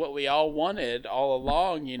gets what we all wanted all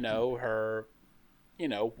along, you know, her, you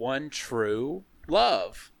know, one true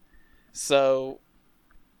love. So,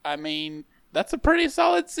 I mean, that's a pretty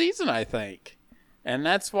solid season, I think. And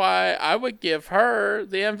that's why I would give her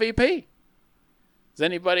the MVP. Does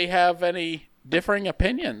anybody have any differing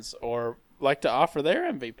opinions or like to offer their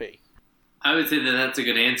MVP? I would say that that's a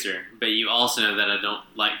good answer, but you also know that I don't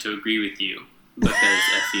like to agree with you because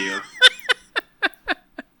F you.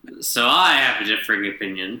 So I have a differing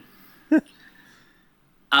opinion.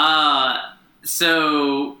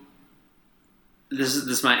 So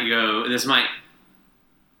this might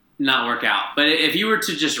not work out. But if you were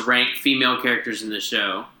to just rank female characters in the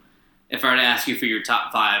show, if I were to ask you for your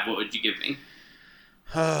top 5, what would you give me?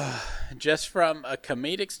 Just from a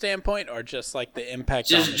comedic standpoint, or just like the impact?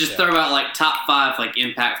 Just show? Throw out like top 5 like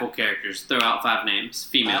impactful characters. Throw out 5 names,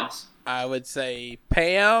 females. I would say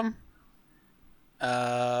Pam.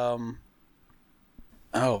 Me.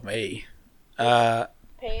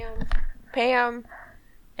 Pam,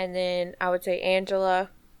 and then I would say Angela,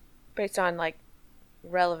 based on like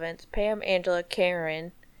relevance. Pam, Angela,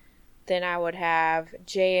 Karen. Then I would have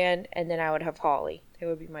Jan, and then I would have Holly. They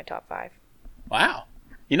would be my top 5. Wow.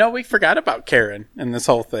 You know, we forgot about Karen in this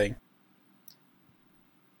whole thing.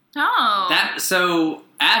 Oh. So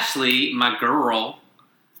Ashley, my girl,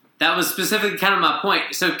 that was specifically kind of my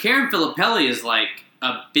point. So Karen Filippelli is like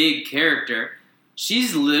a big character.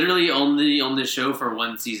 She's literally only on the show for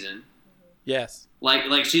 1 season. Yes.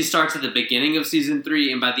 Like she starts at the beginning of season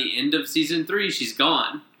 3, and by the end of season 3, she's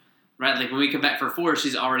gone. Right? Like when we come back for 4,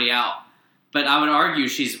 she's already out. But I would argue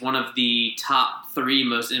she's one of the top 3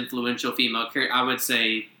 most influential female characters. I would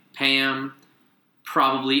say Pam,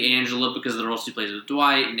 probably Angela because of the role she plays with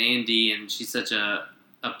Dwight and Andy, and she's such a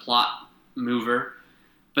plot mover.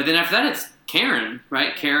 But then after that, it's Karen,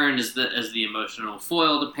 right? Karen is the emotional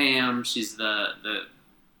foil to Pam. She's the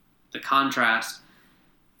contrast.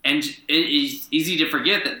 And it is easy to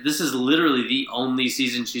forget that this is literally the only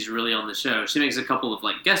season she's really on the show. She makes a couple of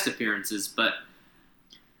like guest appearances, but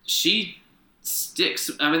she sticks.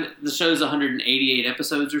 I mean, the show's 188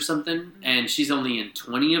 episodes or something, and she's only in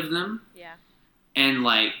 20 of them. Yeah. And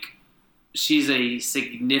like, she's a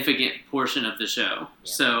significant portion of the show. Yeah.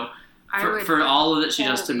 So for all of that she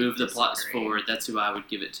does to move the plots forward, that's who I would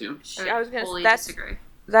give it to. I was going to disagree.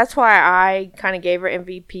 That's why I kind of gave her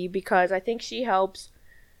MVP, because I think she helps.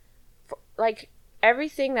 Like,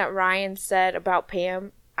 everything that Ryan said about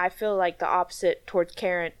Pam, I feel like the opposite towards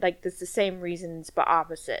Karen. Like, it's the same reasons, but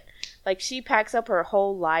opposite. Like, she packs up her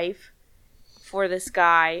whole life for this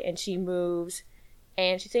guy, and she moves,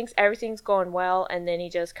 and she thinks everything's going well, and then he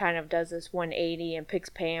just kind of does this 180 and picks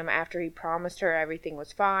Pam after he promised her everything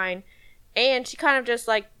was fine. And she kind of just,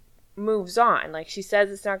 like, moves on. Like, she says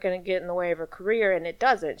it's not going to get in the way of her career, and it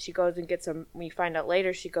doesn't. She goes and gets we find out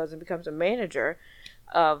later, she goes and becomes a manager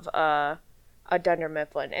of a Dunder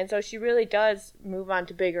Mifflin, and so she really does move on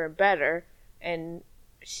to bigger and better, and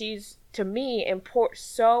she's, to me,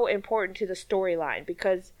 so important to the storyline,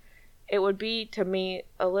 because it would be, to me,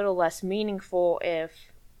 a little less meaningful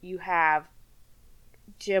if you have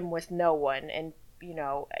Jim with no one, and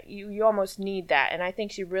you almost need that, and I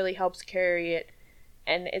think she really helps carry it.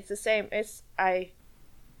 And it's the same, I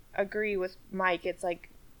agree with Mike, it's like,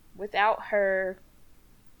 without her,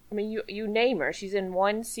 I mean, you name her. She's in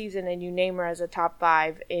 1 season, and you name her as a top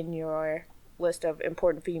 5 in your list of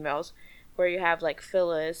important females, where you have, like,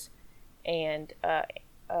 Phyllis and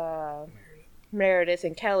Meredith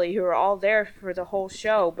and Kelly, who are all there for the whole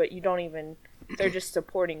show, but you don't even, they're just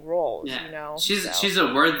supporting roles, yeah. She's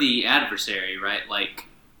a worthy adversary, right? Like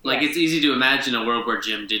yes. It's easy to imagine a world where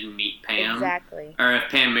Jim didn't meet Pam. Exactly. Or if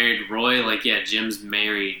Pam married Roy, like, yeah, Jim's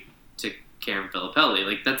married to Karen Filippelli.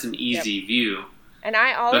 Like, that's an easy view. And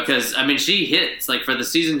I always... Because, I mean, she hits, like, for the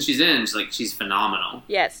season she's in, she's phenomenal.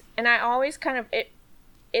 Yes, and I always kind of...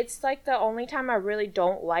 It's, like, the only time I really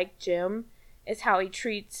don't like Jim is how he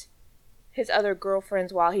treats his other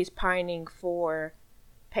girlfriends while he's pining for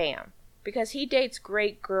Pam. Because he dates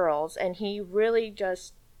great girls, and he really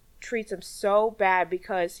just treats them so bad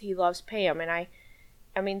because he loves Pam. And I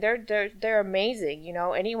mean, they're amazing,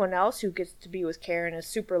 Anyone else who gets to be with Karen is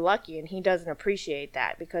super lucky, and he doesn't appreciate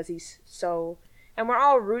that because he's so... And we're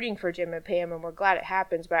all rooting for Jim and Pam, and we're glad it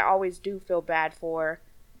happens, but I always do feel bad for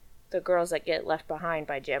the girls that get left behind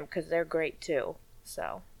by Jim, because they're great too.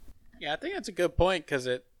 So, yeah, I think that's a good point, because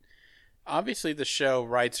obviously the show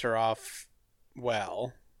writes her off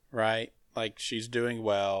well, right? Like, she's doing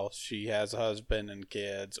well. She has a husband and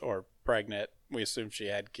kids, or pregnant. We assume she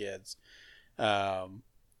had kids.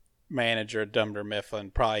 Manager at Dunder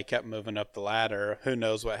Mifflin probably kept moving up the ladder. Who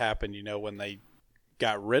knows what happened, when they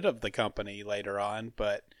got rid of the company later on,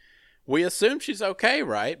 but we assume she's okay,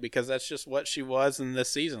 right? Because that's just what she was in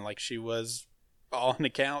this season. Like, she was, all in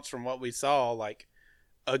accounts from what we saw, like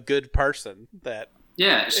a good person that...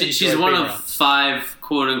 Yeah, she's one of 5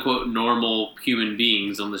 quote-unquote normal human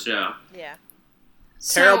beings on the show. Yeah.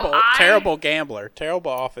 Terrible gambler. Terrible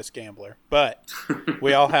office gambler. But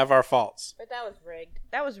we all have our faults. But that was rigged.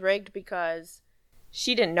 That was rigged because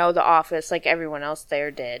she didn't know the office like everyone else there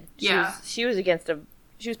did. She was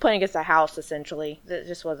playing against a house, essentially. That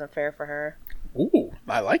just wasn't fair for her. Ooh,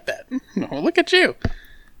 I like that. Well, look at you.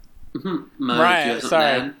 Ryan,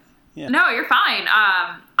 sorry. Yeah. No, you're fine.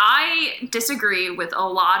 I disagree with a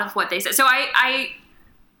lot of what they said. So I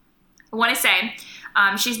want to say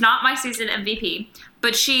she's not my season MVP,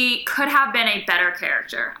 but she could have been a better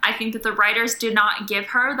character. I think that the writers did not give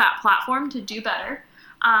her that platform to do better.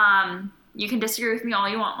 You can disagree with me all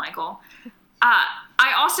you want, Michael.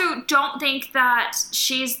 I also don't think that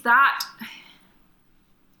she's not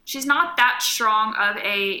that strong of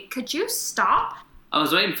a... Could you stop? I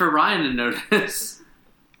was waiting for Ryan to notice.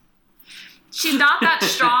 She's not that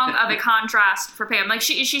strong of a contrast for Pam. Like,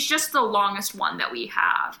 she's just the longest one that we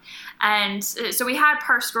have. And so we had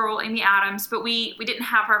Purse Girl, Amy Adams, but we didn't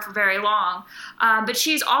have her for very long. But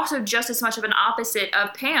she's also just as much of an opposite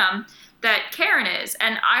of Pam that Karen is.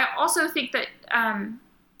 And I also think that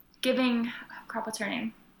giving... crap, what's her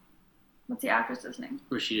name? What's the actress's name?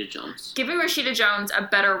 Rashida Jones. Giving Rashida Jones a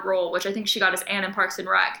better role, which I think she got as Anne in Parks and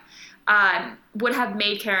Rec, would have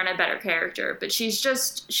made Karen a better character. But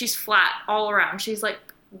she's flat all around. She's like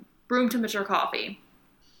room temperature coffee.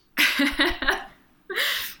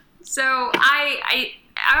 So I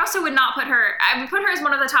also would not put her... I would put her as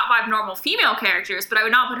one of the top 5 normal female characters, but I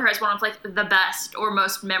would not put her as one of, like, the best or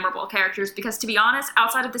most memorable characters, because, to be honest,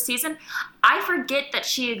 outside of the season, I forget that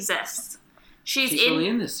she exists. She's only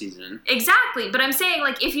in this season. Exactly, but I'm saying,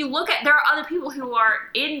 like, if you look at... There are other people who are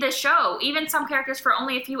in the show, even some characters for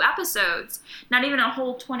only a few episodes, not even a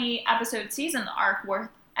whole 20-episode season arc worth,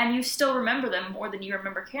 and you still remember them more than you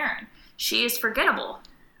remember Karen. She is forgettable.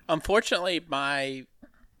 Unfortunately,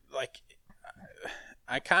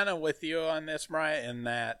 I kind of with you on this, Mariah, in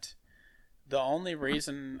that the only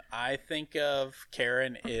reason I think of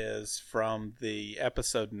Karen is from the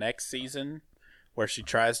episode next season where she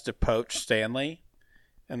tries to poach Stanley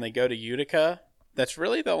and they go to Utica. That's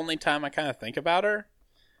really the only time I kind of think about her.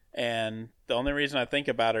 And the only reason I think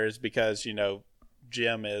about her is because, you know,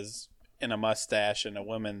 Jim is in a mustache and a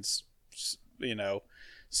woman's, you know,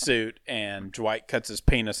 suit, and Dwight cuts his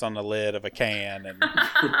penis on the lid of a can, and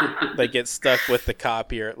they get stuck with the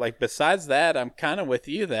copier. Like, besides that, I'm kind of with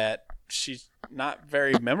you that she's not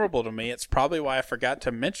very memorable to me. It's probably why I forgot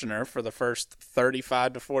to mention her for the first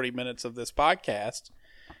 35 to 40 minutes of this podcast.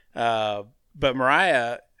 But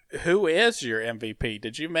Mariah, who is your MVP?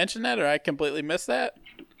 Did you mention that, or I completely missed that?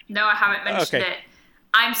 No, I haven't mentioned it.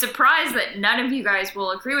 I'm surprised that none of you guys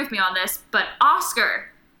will agree with me on this, but Oscar...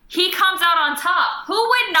 He comes out on top. Who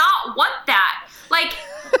would not want that? Like,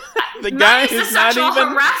 the guy is is not even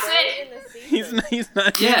harassment. He's not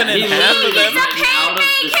even in half of them. He's a paid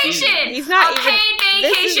vacation. He's not a paid vacation.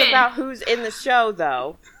 This is about who's in the show,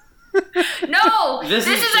 though. No, this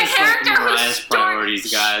is a character Mariah's who's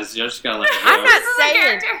priorities, guys. You just gotta let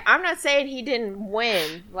it go. I'm not saying he didn't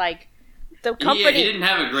win. Like, the company... Yeah, he didn't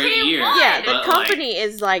have a great year. Won. Yeah, the company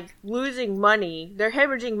is, like, losing money. They're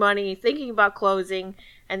hemorrhaging money, thinking about closing...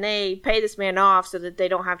 And they pay this man off so that they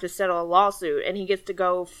don't have to settle a lawsuit. And he gets to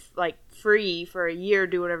go, free for a year,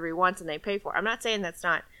 do whatever he wants, and they pay for it. I'm not saying that's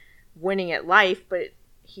not winning at life, but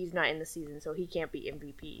he's not in the season, so he can't be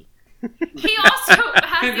MVP. He also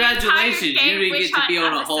has Congratulations, the entire you didn't get to be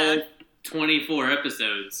on a whole episode. 24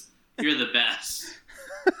 episodes. You're the best.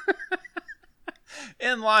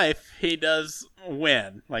 In life, he does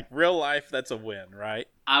win. Like, real life, that's a win, right?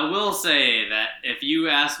 I will say that if you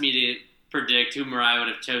asked me to predict who Mariah would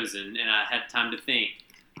have chosen, and I had time to think,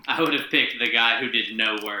 I would have picked the guy who did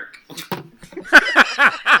no work.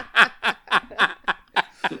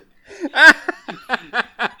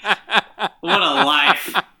 What a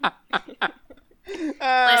life.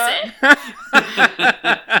 Listen.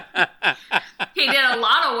 He did a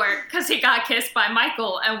lot of work because he got kissed by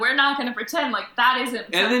Michael, and we're not going to pretend like that isn't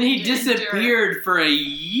And then he disappeared for a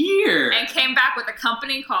year. And came back with a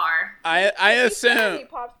company car. I assume...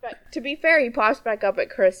 To be fair, he pops back up at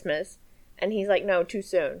Christmas, and he's like, no, too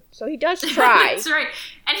soon. So he does try. That's right.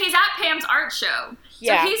 And he's at Pam's art show.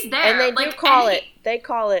 Yeah. So he's there. And they like, call it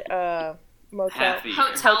motel...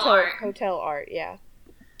 Hotel art, yeah.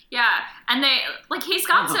 Yeah. And they, like, he's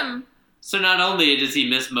got some... So not only does he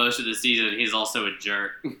miss most of the season, he's also a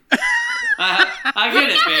jerk. I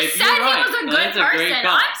get it, babe. Said You're right. he was a good That's person. a great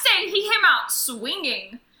call. I'm saying he came out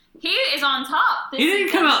swinging. He is on top. He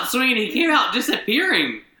didn't come out swinging. He came out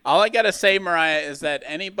disappearing. All I gotta say, Mariah, is that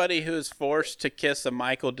anybody who is forced to kiss a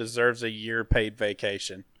Michael deserves a year paid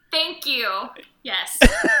vacation. Thank you. Yes.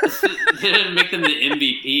 It didn't make them the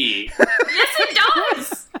MVP. Yes, it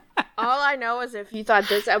does. All I know is if you thought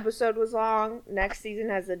this episode was long, next season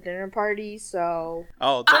has a dinner party, so...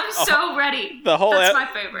 I'm so ready. That's my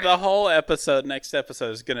favorite. The whole next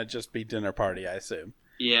episode is going to just be dinner party, I assume.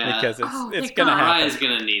 Yeah. Because it's going to happen. Mariah's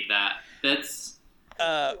going to need that. That's...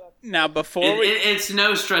 Now, before it's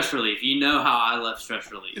no stress relief. You know how I love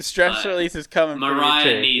stress relief. Stress relief is coming from Mariah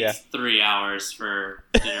you too. needs 3 hours for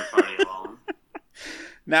dinner party alone.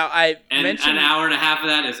 Now, an hour and a half of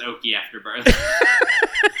that is Okie Afterbirth.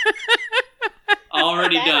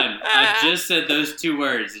 already done. I just said those 2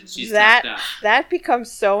 words, and she's tapped out. That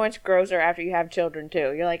becomes so much grosser after you have children,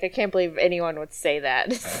 too. You're like, I can't believe anyone would say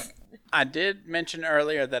that. I did mention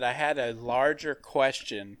earlier that I had a larger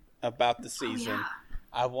question about the season. Oh, yeah.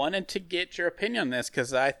 I wanted to get your opinion on this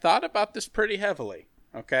because I thought about this pretty heavily,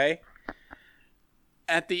 okay?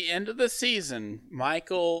 At the end of the season,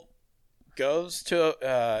 Michael goes to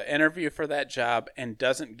interview for that job and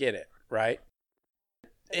doesn't get it, right?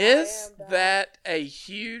 Is that a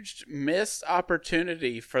huge missed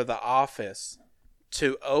opportunity for The Office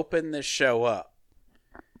to open this show up?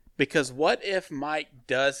 Because what if Mike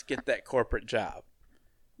does get that corporate job?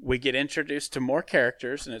 We get introduced to more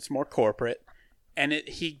characters and it's more corporate, and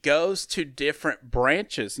he goes to different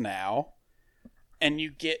branches now, and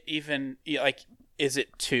you get even, like, is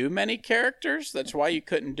it too many characters? That's why you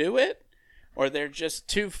couldn't do it? Or they're just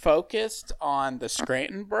too focused on the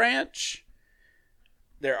Scranton branch?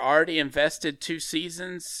 They're already invested 2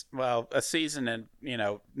 seasons. Well, a season and,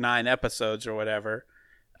 9 episodes or whatever.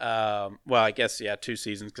 Well, I guess, 2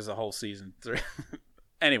 seasons because the whole season 3.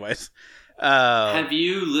 Anyways. Have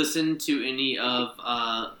you listened to any of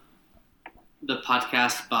the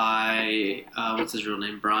podcast by, what's his real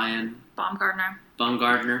name, Brian? Baumgartner.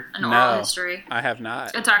 An Oral History. I have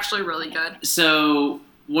not. It's actually really good. So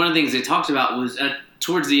one of the things they talked about was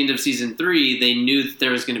towards the end of season 3, they knew that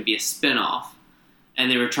there was going to be a spinoff,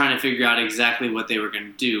 and they were trying to figure out exactly what they were going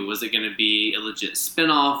to do. Was it going to be a legit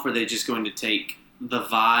spinoff? Were they just going to take the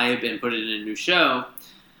vibe and put it in a new show?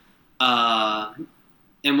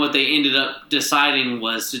 And what they ended up deciding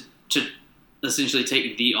was to essentially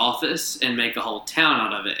take The Office and make a whole town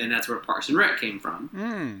out of it, and that's where Parks and Rec came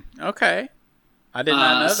from. Okay. I did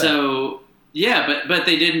not know that. So, yeah, but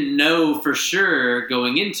they didn't know for sure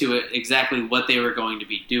going into it exactly what they were going to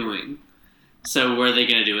be doing. So were they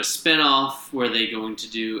going to do a spinoff? Were they going to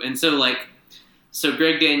do... And so,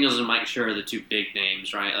 Greg Daniels and Mike Schur are the 2 big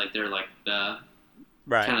names, right? Like, they're like the...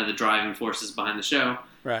 Right. Kind of the driving forces behind the show.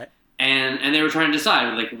 Right. And they were trying to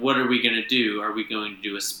decide, like, what are we going to do? Are we going to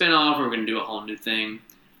do a spinoff? Or are we going to do a whole new thing?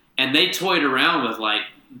 And they toyed around with, like,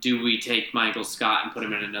 do we take Michael Scott and put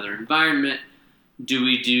him in another environment? Do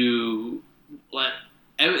we do... Like,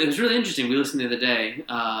 it was really interesting. We listened the other day.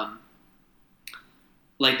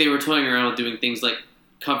 Like, they were toying around with doing things like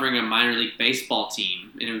covering a minor league baseball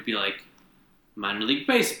team. And it would be like, minor league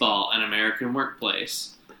baseball, an American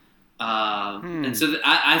workplace. And so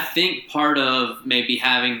I think part of maybe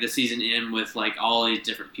having the season end with, like, all these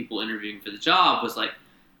different people interviewing for the job was, like,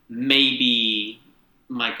 maybe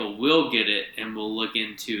Michael will get it and will look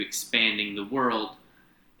into expanding the world.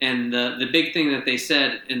 And the big thing that they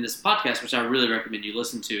said in this podcast, which I really recommend you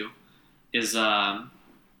listen to, is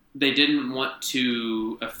they didn't want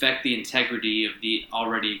to affect the integrity of the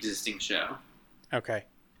already existing show. Okay.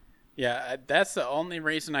 Yeah, that's the only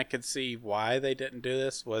reason I could see why they didn't do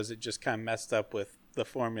this, was it just kind of messed up with the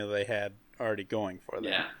formula they had already going for them.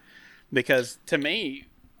 Yeah. Because to me,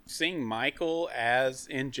 seeing Michael as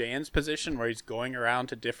in Jan's position where he's going around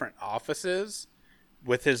to different offices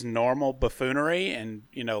with his normal buffoonery and,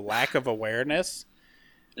 lack of awareness,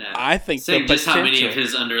 I think saying just how many of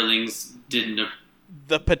his underlings didn't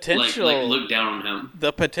the potential like look down on him.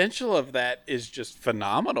 The potential of that is just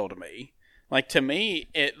phenomenal to me. Like, to me,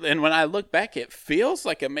 and when I look back, it feels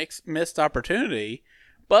like a missed opportunity,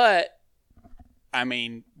 but, I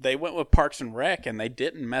mean, they went with Parks and Rec, and they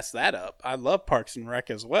didn't mess that up. I love Parks and Rec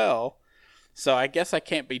as well, so I guess I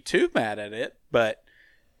can't be too mad at it, but,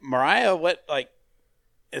 Mariah,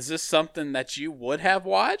 is this something that you would have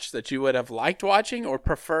watched, that you would have liked watching, or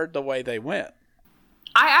preferred the way they went?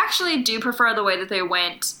 I actually do prefer the way that they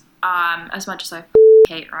went, as much as I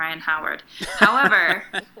hate Ryan Howard. However...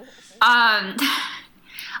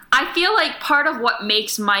 I feel like part of what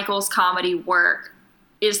makes Michael's comedy work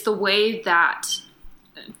is the way that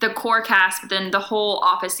the core cast, but then the whole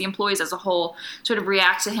office, the employees as a whole, sort of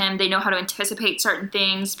react to him. They know how to anticipate certain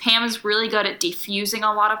things. Pam is really good at defusing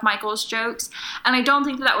a lot of Michael's jokes, and I don't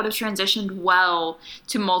think that would have transitioned well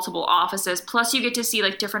to multiple offices. Plus, you get to see,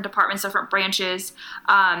 like, different departments, different branches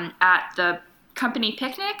at the company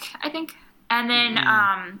picnic, I think. And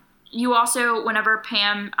then... You also, whenever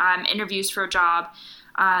Pam interviews for a job,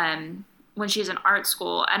 when she's in art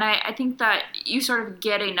school, and I think that you sort of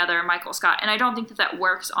get another Michael Scott, and I don't think that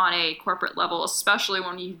works on a corporate level, especially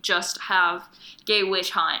when you just have Gay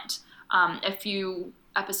Witch Hunt a few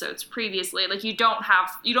episodes previously. Like, you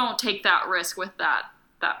don't take that risk with that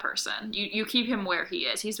person. You keep him where he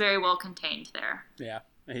is. He's very well contained there. Yeah,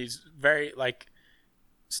 he's very, like...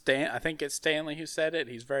 I think it's Stanley who said it.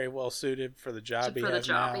 He's very well suited for the job he has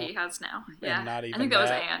now. He has now. Yeah, not even I think that was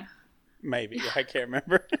Anne. Maybe, I can't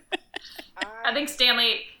remember. I think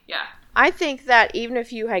Stanley, yeah. I think that even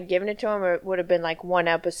if you had given it to him, it would have been like one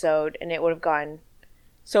episode, and it would have gone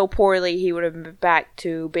so poorly, he would have been back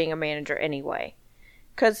to being a manager anyway.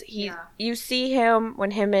 Because you see him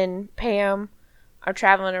when him and Pam are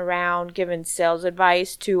traveling around giving sales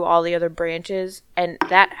advice to all the other branches, and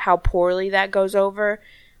how poorly that goes over,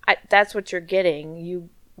 that's what you're getting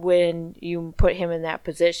when you put him in that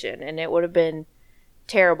position, and it would have been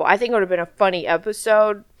terrible. I think it would have been a funny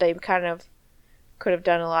episode. They kind of could have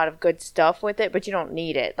done a lot of good stuff with it, but you don't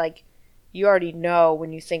need it. Like, you already know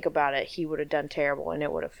when you think about it, he would have done terrible, and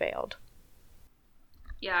it would have failed.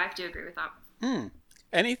 Yeah, I have to agree with that.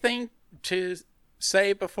 Anything to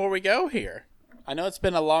say before we go here? I know it's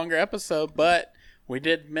been a longer episode, but we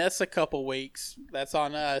did miss a couple weeks. That's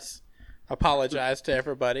on us. Apologize to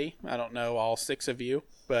everybody. I don't know all 6 of you,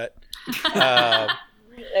 but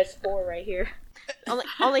that's 4 right here.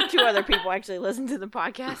 Only 2 other people actually listen to the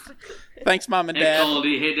podcast. Thanks, Mom and Dad. Hey,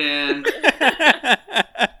 Goldie. Hey, Dan.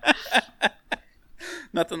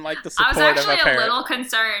 Nothing like the support of a parent. I was actually a little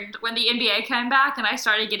concerned when the NBA came back and I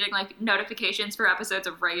started getting like notifications for episodes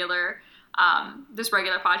of this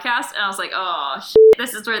regular podcast, and I was like, oh,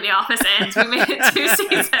 this is where The Office ends. We made it 2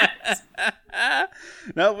 seasons.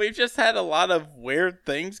 No, we've just had a lot of weird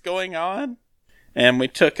things going on. And we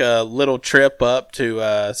took a little trip up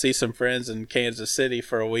to see some friends in Kansas City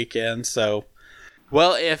for a weekend. So,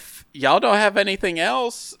 well, if y'all don't have anything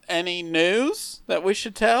else, any news that we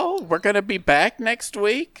should tell, we're going to be back next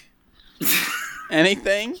week.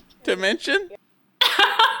 Anything to mention?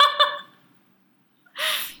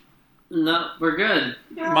 No, we're good.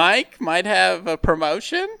 Mike might have a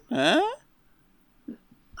promotion, huh?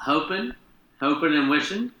 Hoping and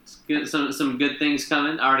wishing. Some good things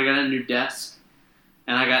coming. I already got a new desk.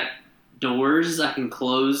 And I got doors. I can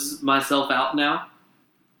close myself out now.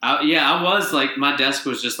 I was like, my desk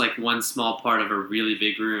was just like one small part of a really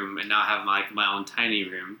big room, and now I have my own tiny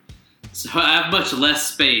room. So I have much less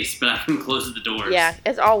space, but I can close the doors. Yeah,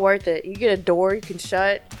 it's all worth it. You get a door you can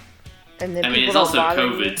shut, and then it's also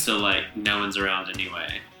COVID, so like no one's around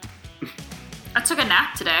anyway. I took a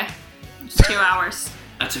nap today. Just 2 hours.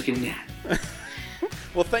 I took a nap.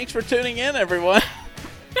 Well, thanks for tuning in, everyone.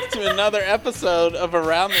 To another episode of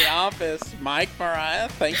Around the Office. Mike, Mariah,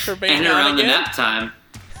 thanks for being and on around again. the nap time.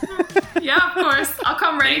 Yeah, of course. I'll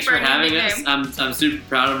come ready Thanks for for having us. game. I'm super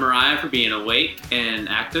proud of Mariah for being awake and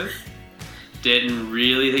active. Didn't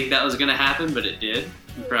really think that was going to happen, but it did.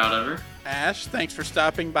 I'm proud of her. Ash, thanks for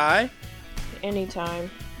stopping by. Anytime.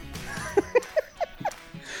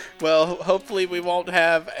 Well, hopefully we won't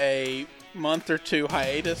have a month or 2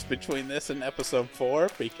 hiatus between this and episode 4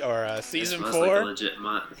 or season 4. Like a legit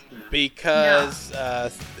month. Yeah. Because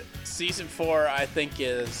season 4 I think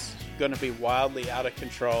is going to be wildly out of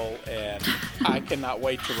control, and I cannot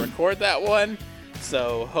wait to record that one.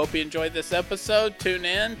 So hope you enjoyed this episode. Tune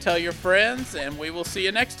in, tell your friends, and we will see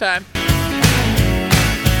you next time.